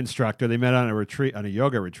yoga instructor. They met on a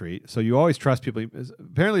yoga retreat. So you always trust people.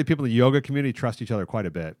 Apparently, people in the yoga community trust each other quite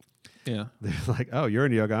a bit. Yeah. They're like, oh, you're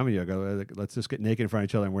in yoga, I'm in yoga. Let's just get naked in front of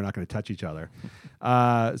each other and we're not going to touch each other.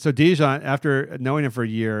 So Dijon, after knowing him for a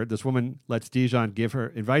year, this woman invites Dijon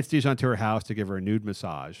to her house to give her a nude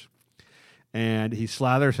massage. And he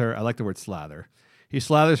slathers her. I like the word slather. He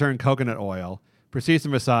slathers her in coconut oil, proceeds to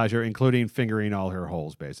massage her, including fingering all her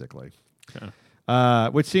holes, basically. Okay.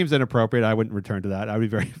 Which seems inappropriate. I wouldn't return to that. I would be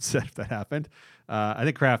very upset if that happened. I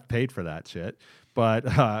think Kraft paid for that shit.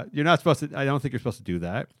 But you're not supposed to. I don't think you're supposed to do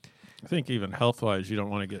that. I think even health-wise, you don't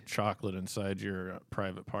want to get chocolate inside your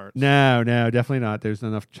private parts. No, definitely not. There's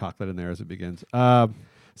enough chocolate in there as it begins. And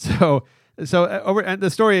the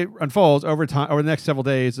story unfolds over time. Over the next several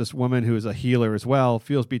days, this woman who is a healer as well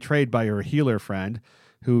feels betrayed by her healer friend,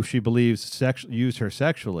 who she believes used her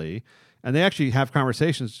sexually. And they actually have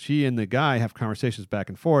conversations. She and the guy have conversations back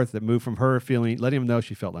and forth that move from her letting him know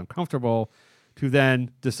she felt uncomfortable, to then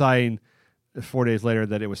deciding 4 days later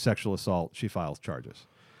that it was sexual assault. She files charges.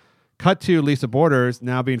 Cut to Lisa Borders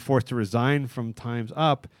now being forced to resign from Time's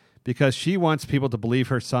Up because she wants people to believe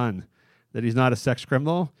her son, that he's not a sex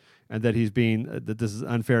criminal and that that this is an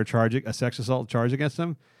unfair charge, a sex assault charge against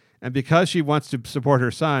him. And because she wants to support her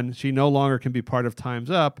son, she no longer can be part of Time's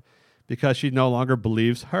Up because she no longer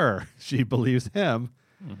believes her. She believes him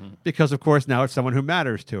because, of course, now it's someone who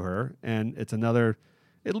matters to her. And it's another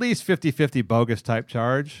at least 50-50 bogus type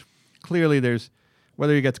charge. Clearly,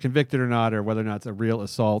 whether he gets convicted or not, or whether or not it's a real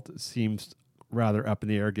assault, seems rather up in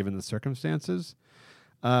the air given the circumstances.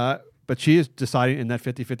 But she is deciding in that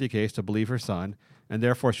 50-50 case to believe her son, and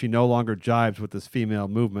therefore she no longer jibes with this female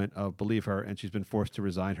movement of believe her, and she's been forced to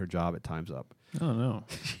resign her job at Time's Up. Oh, no.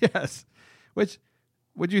 Yes. Which,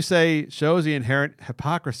 would you say, shows the inherent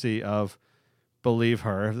hypocrisy of believe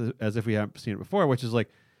her, as if we haven't seen it before, which is like,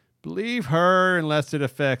 believe her unless it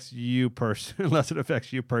affects you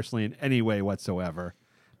personally in any way whatsoever.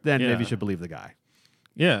 Then maybe you should believe the guy.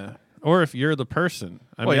 Yeah, or if you're the person.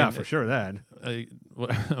 I mean, yeah, for sure. Then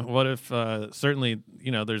what if certainly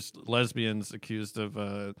there's lesbians accused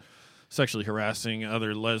of sexually harassing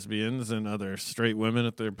other lesbians and other straight women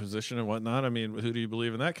at their position and whatnot. I mean, who do you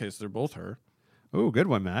believe in that case? They're both her. Ooh, good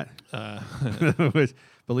one, Matt.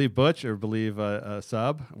 Believe Butch or believe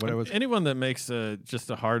Sub? Whatever. Anyone that makes just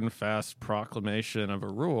a hard and fast proclamation of a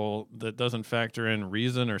rule that doesn't factor in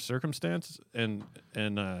reason or circumstance and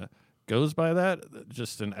goes by that,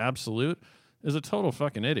 just an absolute, is a total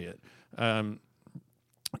fucking idiot.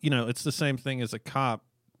 It's the same thing as a cop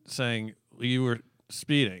saying, you were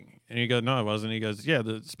speeding. And you go, no, I wasn't. He goes, yeah,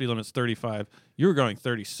 the speed limit's 35. You were going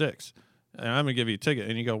 36. And I'm going to give you a ticket.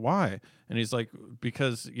 And you go, why? And he's like,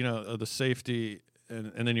 because, of the safety.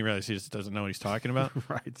 And then you realize he just doesn't know what he's talking about.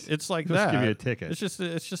 Right. It's like Just that. give you a ticket.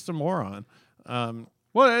 It's just a moron. Well,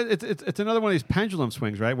 it's another one of these pendulum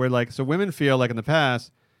swings, right? Where so women feel like in the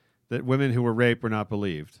past that women who were raped were not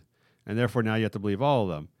believed. And therefore now you have to believe all of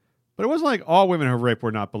them. But it wasn't like all women who were raped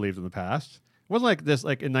were not believed in the past. It wasn't like this,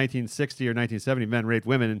 like in 1960 or 1970, men raped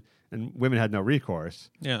women and women had no recourse.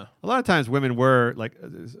 Yeah. A lot of times women were,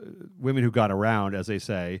 women who got around, as they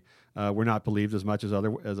say, were not believed as much as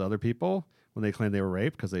other people when they claimed they were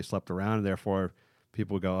raped because they slept around, and therefore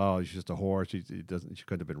people would go, oh, she's just a whore, she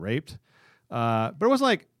couldn't have been raped. But it wasn't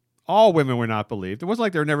like all women were not believed. It wasn't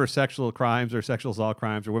like there were never sexual crimes or sexual assault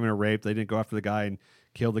crimes or women were raped. They didn't go after the guy and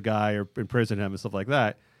kill the guy or imprison him and stuff like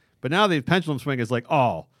that. But now the pendulum swing is like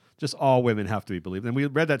just all women have to be believed. And we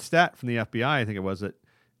read that stat from the FBI, I think it was, that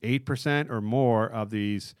 8% or more of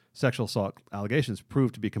these sexual assault allegations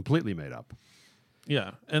proved to be completely made up.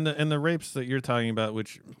 Yeah, and the rapes that you're talking about,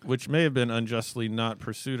 which may have been unjustly not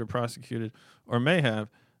pursued or prosecuted, or may have,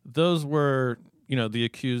 those were the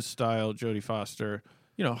accused style Jodie Foster,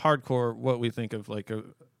 hardcore. What we think of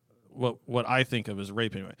what I think of as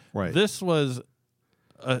rape anyway. Right. This was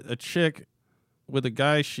a chick with a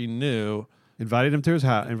guy she knew Invited him to his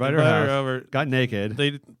house. Invited her Invited her house. over. Got naked.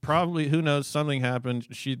 They probably, who knows, something happened.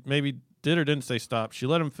 She maybe did or didn't say stop. She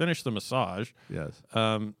let him finish the massage. Yes.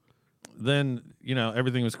 Then,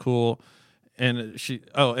 everything was cool. And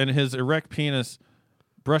and his erect penis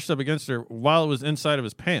brushed up against her while it was inside of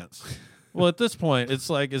his pants. Well, at this point, it's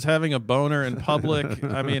like, is having a boner in public.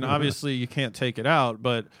 I mean, obviously you can't take it out,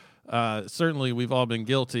 but certainly we've all been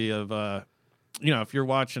guilty of, if you're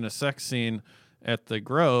watching a sex scene at the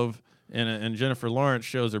Grove and Jennifer Lawrence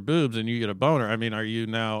shows her boobs and you get a boner. I mean, are you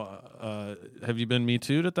now, have you been Me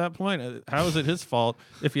Too'd at that point? How is it his fault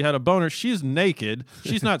if you had a boner? She's naked.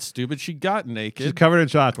 She's not stupid. She got naked. She's covered in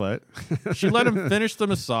chocolate. She let him finish the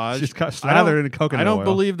massage. She's slathered in coconut I don't oil.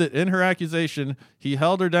 believe that in her accusation, he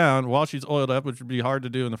held her down while she's oiled up, which would be hard to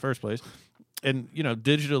do in the first place, and,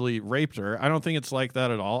 digitally raped her. I don't think it's like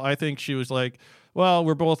that at all. I think she was like, well,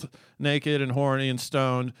 we're both naked and horny and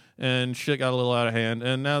stoned, and shit got a little out of hand.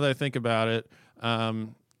 And now that I think about it,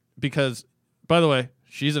 because, by the way,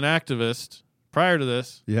 she's an activist prior to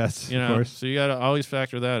this. Yes, of course. So you got to always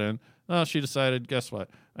factor that in. Well, she decided, guess what?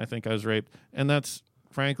 I think I was raped. And that's,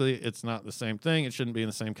 frankly, it's not the same thing. It shouldn't be in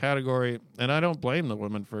the same category. And I don't blame the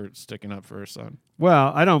woman for sticking up for her son.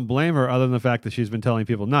 Well, I don't blame her other than the fact that she's been telling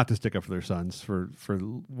people not to stick up for their sons for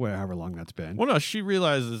however long that's been. Well, no, she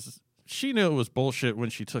realizes she knew it was bullshit when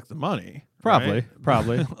she took the money. Probably.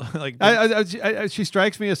 Like, She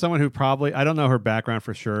strikes me as someone who probably, I don't know her background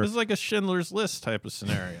for sure. this is like a Schindler's List type of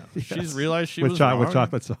scenario. She's realized she with was wrong. with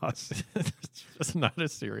chocolate sauce. It's just not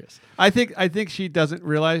as serious. I think she doesn't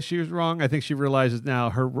realize she was wrong. I think she realizes now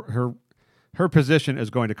her position is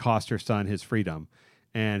going to cost her son his freedom,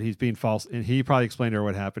 and he's being false. And he probably explained to her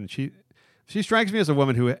what happened. She strikes me as a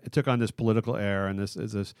woman who took on this political era and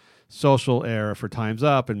this social era for Time's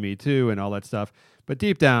Up and Me Too and all that stuff. But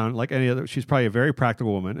deep down, like any other, she's probably a very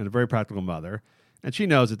practical woman and a very practical mother. And she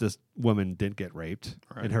knows that this woman didn't get raped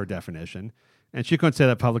in her definition. And she couldn't say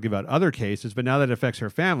that publicly about other cases. But now that it affects her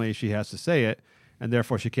family, she has to say it. And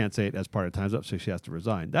therefore, she can't say it as part of Time's Up, so she has to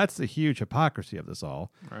resign. That's the huge hypocrisy of this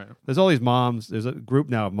all. Right. There's all these moms. There's a group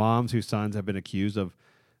now of moms whose sons have been accused of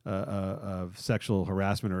sexual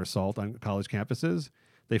harassment or assault on college campuses.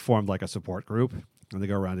 They formed like a support group, and they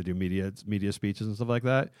go around to do media speeches and stuff like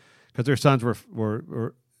that, because their sons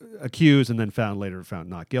were accused and then later found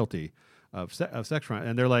not guilty of sex crime.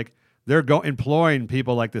 And they're employing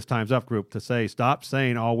people like this Time's Up group to say, stop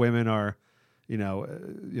saying all women are,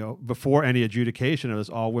 before any adjudication of this,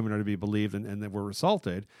 all women are to be believed and that we're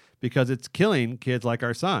assaulted, because it's killing kids like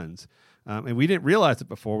our sons. And we didn't realize it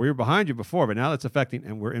before. We were behind you before, but now that's affecting,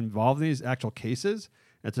 and we're involved in these actual cases.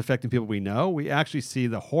 It's affecting people we know. We actually see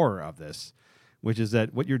the horror of this, which is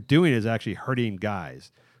that what you're doing is actually hurting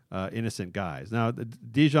guys, innocent guys. Now,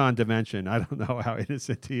 Dijon Dimension, I don't know how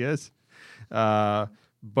innocent he is, but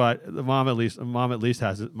the mom at least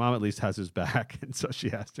has his back, and so she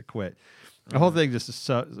has to quit. The whole thing there's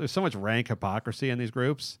so much rank hypocrisy in these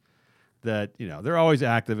groups that they're always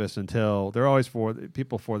activists they're always for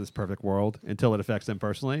people for this perfect world until it affects them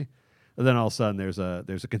personally, and then all of a sudden there's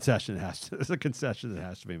a concession that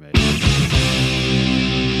has to be made.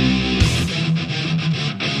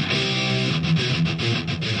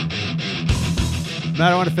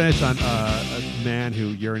 Matt, I want to finish on a man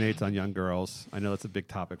who urinates on young girls. I know that's a big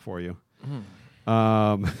topic for you.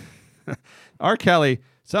 R. Kelly.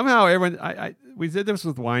 Somehow everyone, we did this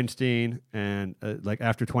with Weinstein, and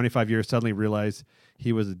after 25 years, suddenly realized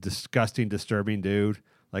he was a disgusting, disturbing dude.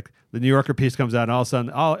 Like the New Yorker piece comes out, and all of a sudden,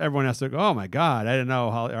 everyone has to go, oh my God, I didn't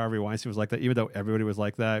know how Harvey Weinstein was like that, even though everybody was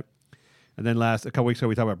like that. And then a couple weeks ago,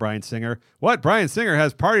 we talked about Bryan Singer. What? Bryan Singer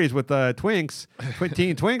has parties with twinks,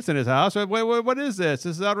 teen twinks in his house. What is this?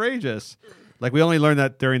 This is outrageous. Like we only learned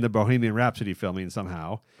that during the Bohemian Rhapsody filming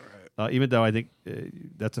somehow. Even though I think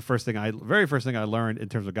that's the very first thing I learned in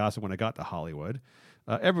terms of gossip when I got to Hollywood.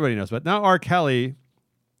 Everybody knows. But now R. Kelly,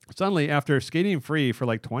 suddenly after skating free for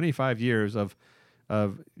like 25 years of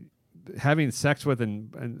having sex with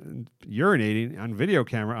and urinating on video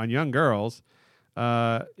camera on young girls,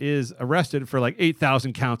 is arrested for like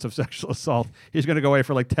 8,000 counts of sexual assault. He's going to go away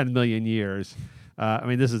for like 10 million years.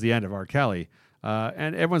 This is the end of R. Kelly.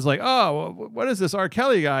 And everyone's like, oh, what is this R.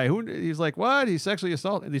 Kelly guy? He's like, what? He's sexually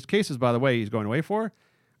assaulted. And these cases, by the way, he's going away for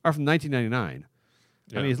are from 1999.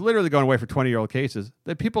 Yeah. I mean, he's literally going away for 20-year-old cases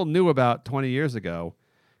that people knew about 20 years ago.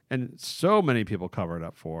 And so many people covered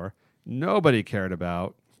up for. Nobody cared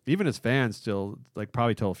about. Even his fans still,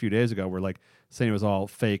 probably till a few days ago, were saying it was all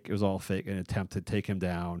fake. It was all fake, an attempt to take him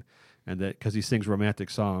down. And that because he sings romantic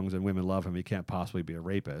songs and women love him, he can't possibly be a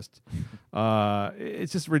rapist.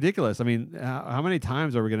 It's just ridiculous. I mean, how many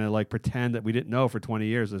times are we going to pretend that we didn't know for 20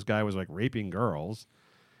 years this guy was raping girls?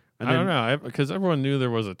 And I then, don't know, because everyone knew there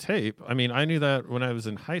was a tape. I mean, I knew that when I was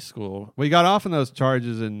in high school. Well, he got off on those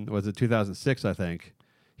charges in, was it 2006, I think.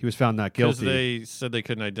 He was found not Because guilty. they said they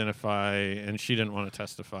couldn't identify, and she didn't want to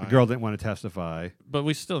testify. The girl didn't want to testify. But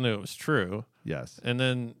we still knew it was true. Yes. And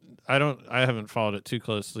then I haven't followed it too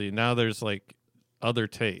closely. Now there's like other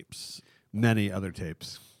tapes. Many other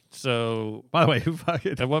tapes. So By the way, who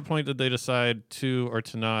fucking... at what point did they decide to or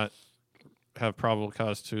to not have probable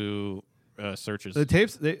cause to searches? The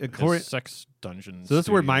tapes, His sex dungeons. so this is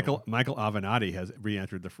where studio. Michael Avenatti has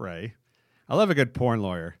re-entered the fray. I love a good porn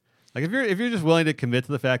lawyer. Like if you're just willing to commit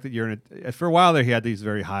to the fact that you're in a, for a while there, he had these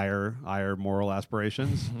very higher moral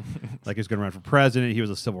aspirations. Like he was going to run for president. He was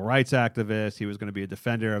a civil rights activist. He was going to be a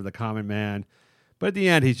defender of the common man. But at the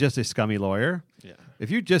end, he's just a scummy lawyer. Yeah.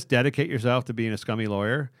 If you just dedicate yourself to being a scummy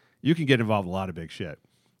lawyer, you can get involved in a lot of big shit.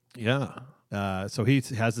 Yeah. So he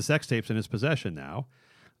has the sex tapes in his possession now.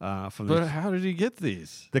 From But the, how did he get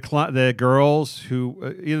these? the girls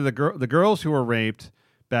who either the girls who were raped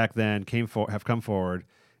back then have come forward,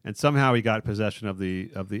 and somehow he got possession of the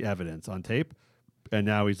evidence on tape, and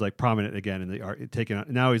now he's like prominent again in the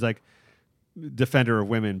now he's like defender of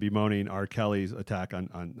women, bemoaning R. Kelly's attack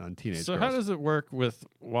on teenage So girls. how does it work with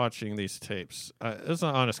watching these tapes? It's an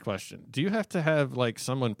honest question. Do you have to have like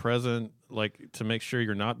someone present, like to make sure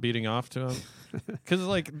you're not beating off to him? Because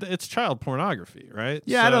like it's child pornography, right?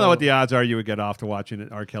 Yeah, I don't know what the odds are you would get off to watching an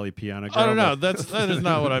R. Kelly piano girl. I don't know. but That is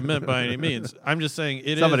not what I meant by any means. I'm just saying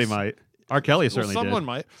somebody is, might. R. Kelly certainly did. someone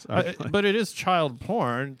might. But it is child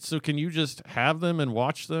porn. So can you just have them and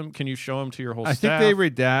watch them? Can you show them to your whole I staff? think they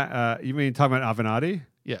redact. You mean talking about Avenatti?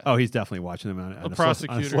 Yeah. Oh, he's definitely watching them on a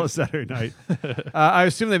prosecutor. slow Saturday night. I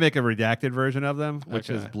assume they make a redacted version of them, which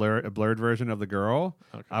is Okay. a blurred version of the girl.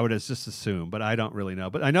 Okay. I would just assume, but I don't really know.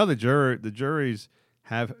 But I know the juries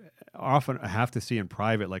often have to see in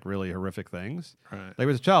private like really horrific things. Right. Like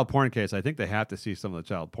with a child porn case, I think they have to see some of the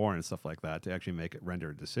child porn and stuff like that to actually make it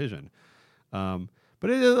render a decision. But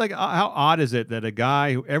it is like how odd is it that a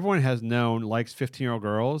guy who everyone has known likes 15-year-old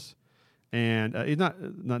girls, and he's not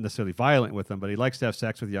necessarily violent with them, but he likes to have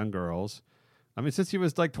sex with young girls. I mean, since he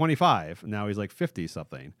was like 25, now he's like 50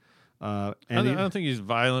 something. I don't think he's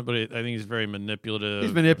violent, but I think he's very manipulative.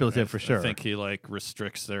 He's manipulative for sure. I think he like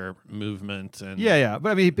restricts their movement and Yeah.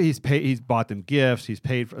 But I mean, he's bought them gifts. He's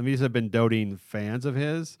paid for. I mean, these have been doting fans of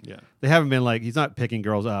his. Yeah. They haven't been like he's not picking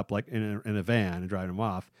girls up like in a van and driving them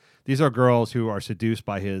off. These are girls who are seduced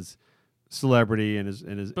by his celebrity and his.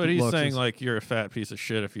 But he's looks saying and- like you're a fat piece of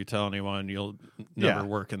shit if you tell anyone you'll never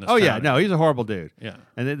work in this. Oh yeah, town. no, he's a horrible dude. Yeah.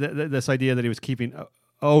 And this idea that he was keeping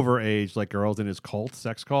overage like girls in his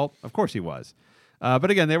sex cult, of course he was.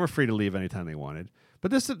 But again, they were free to leave anytime they wanted.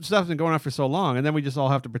 But this stuff's been going on for so long, and then we just all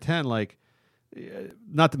have to pretend like.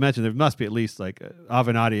 Not to mention, there must be at least like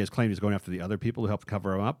Avenatti has claimed he's going after the other people who helped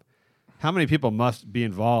cover him up. How many people must be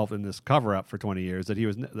involved in this cover up for 20 years? That he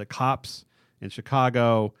was the cops in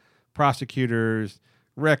Chicago, prosecutors,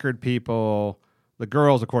 record people, the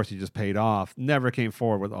girls. Of course, he just paid off. Never came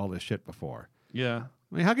forward with all this shit before. Yeah.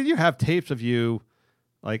 I mean, how could you have tapes of you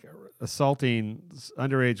like assaulting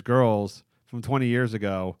underage girls from 20 years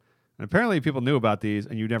ago? And apparently people knew about these,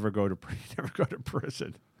 and you never go to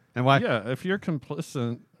prison. And why? Yeah. If you're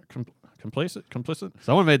complicit.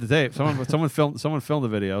 Someone made the tape. Someone filmed the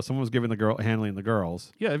video. Someone was giving handling the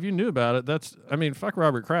girls. Yeah, if you knew about it, fuck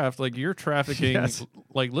Robert Kraft. Like you're trafficking, Yes.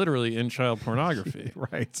 like literally in child pornography.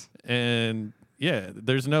 Right. And yeah,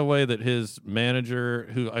 there's no way that his manager,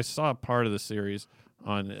 who I saw part of the series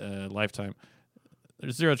on Lifetime,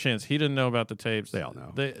 there's zero chance he didn't know about the tapes. They all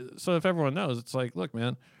know. So if everyone knows, it's like, look,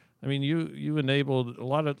 man. I mean, you enabled a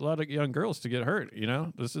lot of young girls to get hurt. You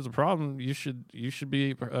know, this is a problem. You should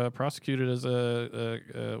be prosecuted as a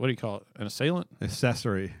what do you call it? An assailant?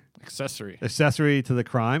 Accessory to the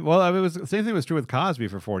crime. Well, I mean, the same thing was true with Cosby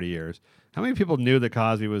for 40 years. How many people knew that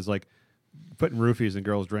Cosby was like putting roofies in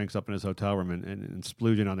girls' drinks up in his hotel room and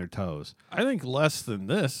splooging on their toes? I think less than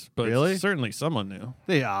this, but Really? certainly someone knew.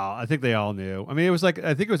 I think they all knew. I mean, it was like,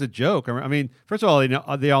 I think it was a joke. I mean, first of all,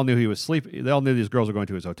 they all knew he was sleeping. They all knew these girls were going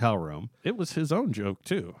to his hotel room. It was his own joke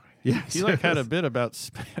too. Yes. He like had a bit about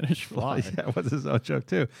Spanish Fly. Yeah, it was his own joke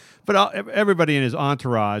too. But everybody in his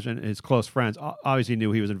entourage and his close friends obviously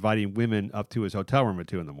knew he was inviting women up to his hotel room at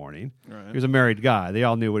 2 a.m. Right. He was a married guy. They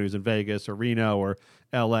all knew when he was in Vegas or Reno or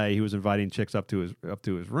L.A. he was inviting chicks up to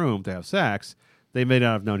his room to have sex. They may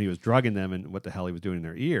not have known he was drugging them and what the hell he was doing in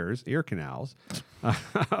their ear canals.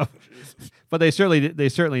 But they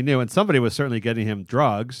certainly knew, and somebody was certainly getting him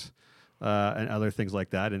drugs. And other things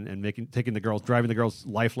like that, and driving the girls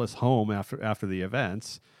lifeless home after the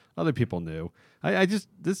events. Other people knew. I just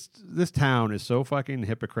this town is so fucking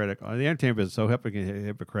hypocritical. The entertainment business is so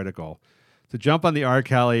hypocritical. To jump on the R.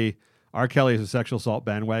 Kelly is a sexual assault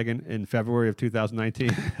bandwagon in February of 2019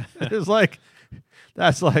 is like,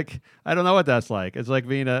 that's like, I don't know what that's like. It's like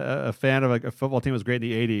being a fan of a football team that was great in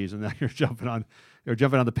the 80s, and now you're jumping on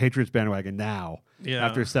the Patriots bandwagon now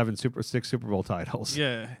after 6 Super Bowl titles.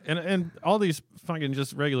 Yeah, and all these fucking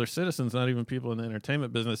just regular citizens, not even people in the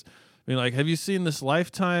entertainment business, I mean, like, have you seen this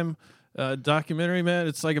Lifetime documentary, man?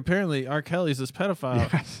 It's like apparently R. Kelly's this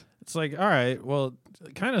pedophile. Yes. It's like, all right, well,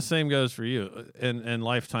 kind of same goes for you and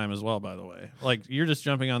Lifetime as well, by the way. Like, you're just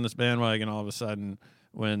jumping on this bandwagon all of a sudden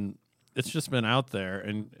when it's just been out there,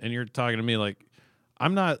 and you're talking to me like,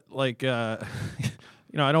 I'm not like, I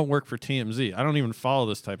don't work for TMZ. I don't even follow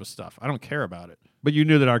this type of stuff. I don't care about it. But you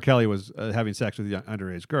knew that R. Kelly was having sex with young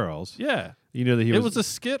underage girls. Yeah. You knew that It was a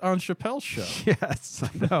skit on Chappelle's show. Yes,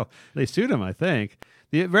 I know. They sued him, I think.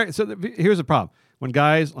 Here's the problem. When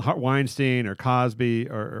guys, Weinstein or Cosby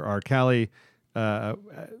or R. Kelly,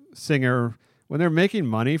 singer, when they're making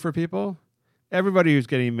money for people, everybody who's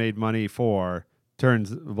getting made money for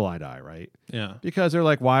turns a blind eye, right? Yeah. Because they're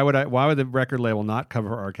like, why would the record label not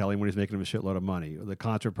cover R. Kelly when he's making him a shitload of money? The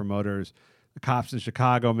concert promoters, the cops in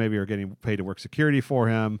Chicago maybe are getting paid to work security for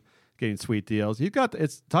him, getting sweet deals.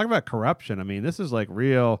 It's talking about corruption. I mean, this is like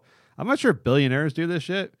real. I'm not sure billionaires do this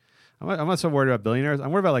shit. I'm not so worried about billionaires.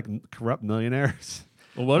 I'm worried about like corrupt millionaires.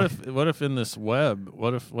 Well, what if in this web,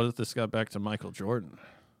 what if this got back to Michael Jordan?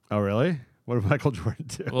 Oh, really? What did Michael Jordan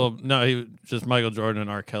do? Well, no, Michael Jordan and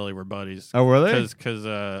R. Kelly were buddies. Oh, were they? Because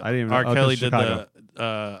I didn't even know. R. Kelly did Chicago.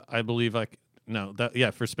 I believe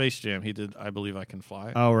for Space Jam he did I Believe I Can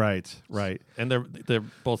Fly. Oh, right. And they're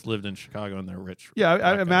both lived in Chicago and they're rich. Yeah,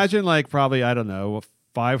 I imagine like probably, I don't know,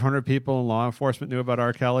 500 people in law enforcement knew about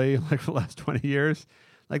R. Kelly like for the last 20 years.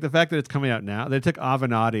 Like the fact that it's coming out now. They took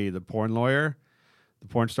Avenatti, the porn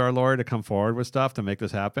star lawyer, to come forward with stuff to make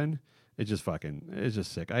this happen. It's just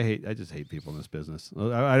sick. I just hate people in this business.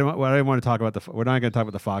 I don't want to talk about we're not going to talk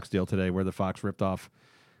about the Fox deal today, where the Fox ripped off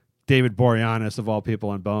David Boreanaz of all people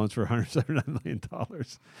on Bones for $179 million.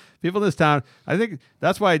 People in this town, I think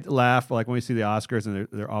that's why I laugh like when we see the Oscars and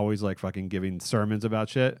they're always like fucking giving sermons about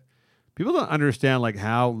shit. People don't understand like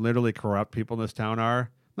how literally corrupt people in this town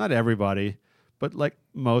are. Not everybody, but like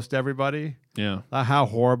most everybody. Yeah. How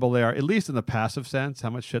horrible they are, at least in the passive sense, how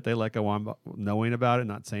much shit they let go on knowing about it,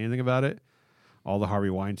 not saying anything about it. All the Harvey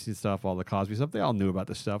Weinstein stuff, all the Cosby stuff, they all knew about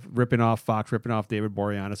this stuff. Fox ripping off David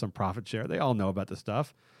Boreanaz on profit share. They all know about this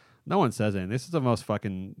stuff. No one says anything. This is the most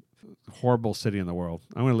fucking horrible city in the world.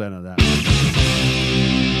 I'm going to let into that.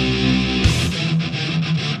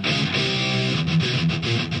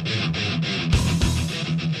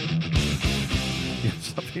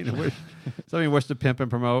 Something you wish to pimp and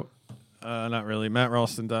promote? Not really.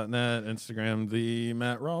 MattRalston.net, Instagram, the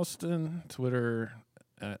Matt Ralston, Twitter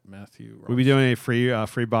at Matthew Ralston. Would we doing any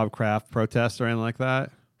free Bob Kraft protests or anything like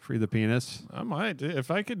that? Free the penis? I might. Dude.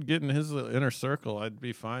 If I could get in his inner circle, I'd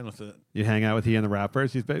be fine with it. You'd hang out with he and the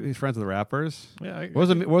rappers? He's friends with the rappers? Yeah.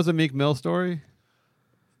 What was the Meek Mill story?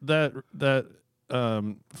 That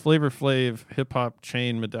Flavor Flav hip-hop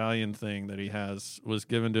chain medallion thing that he has was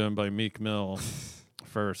given to him by Meek Mill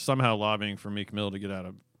for somehow lobbying for Meek Mill to get out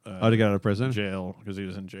of to get out of prison? Jail, because he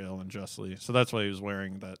was in jail unjustly. So that's why he was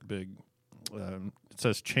wearing that big, it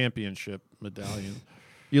says championship medallion.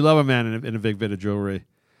 You love a man in a big bit of jewelry.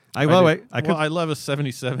 I love a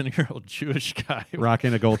 77-year-old Jewish guy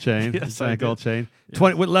rocking a gold chain. Yes, a gold chain. Yes.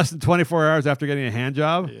 With less than 24 hours after getting a hand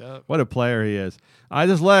job. Yep. What a player he is.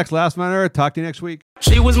 This is Lex. Last Man on Earth. Talk to you next week.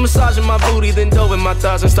 She was massaging my booty, then dove in my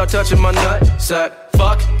thighs and start touching my nut. Said,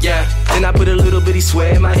 fuck, yeah. Then I put a little bitty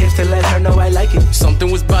sweat in my hips to let her know I like it.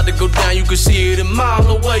 Something was about to go down, you could see it a mile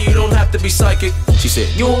away. You don't have to be psychic. She said,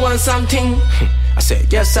 you want something? I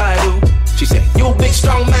said, yes, I do. She said, you a big,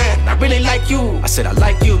 strong man. I really like you. I said, I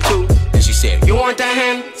like you too. And she said, you want that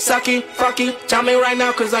hand? Suck it, fuck it. Tell me right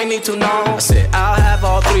now, cause I need to know. I said, I'll have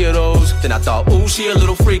all 3 of those. Then I thought, ooh, she a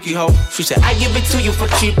little freaky hoe. She said, I give it to you for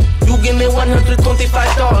cheap. You give me $125.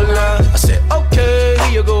 I said, okay,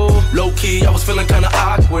 here you go. Low key, I was feeling kinda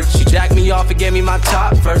awkward. She jacked me off and gave me my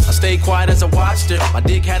top first. I stayed quiet as I watched her. My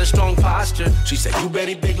dick had a strong posture. She said, you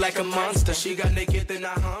very big like a monster. She got naked, then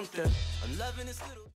I humped her. I'm loving this little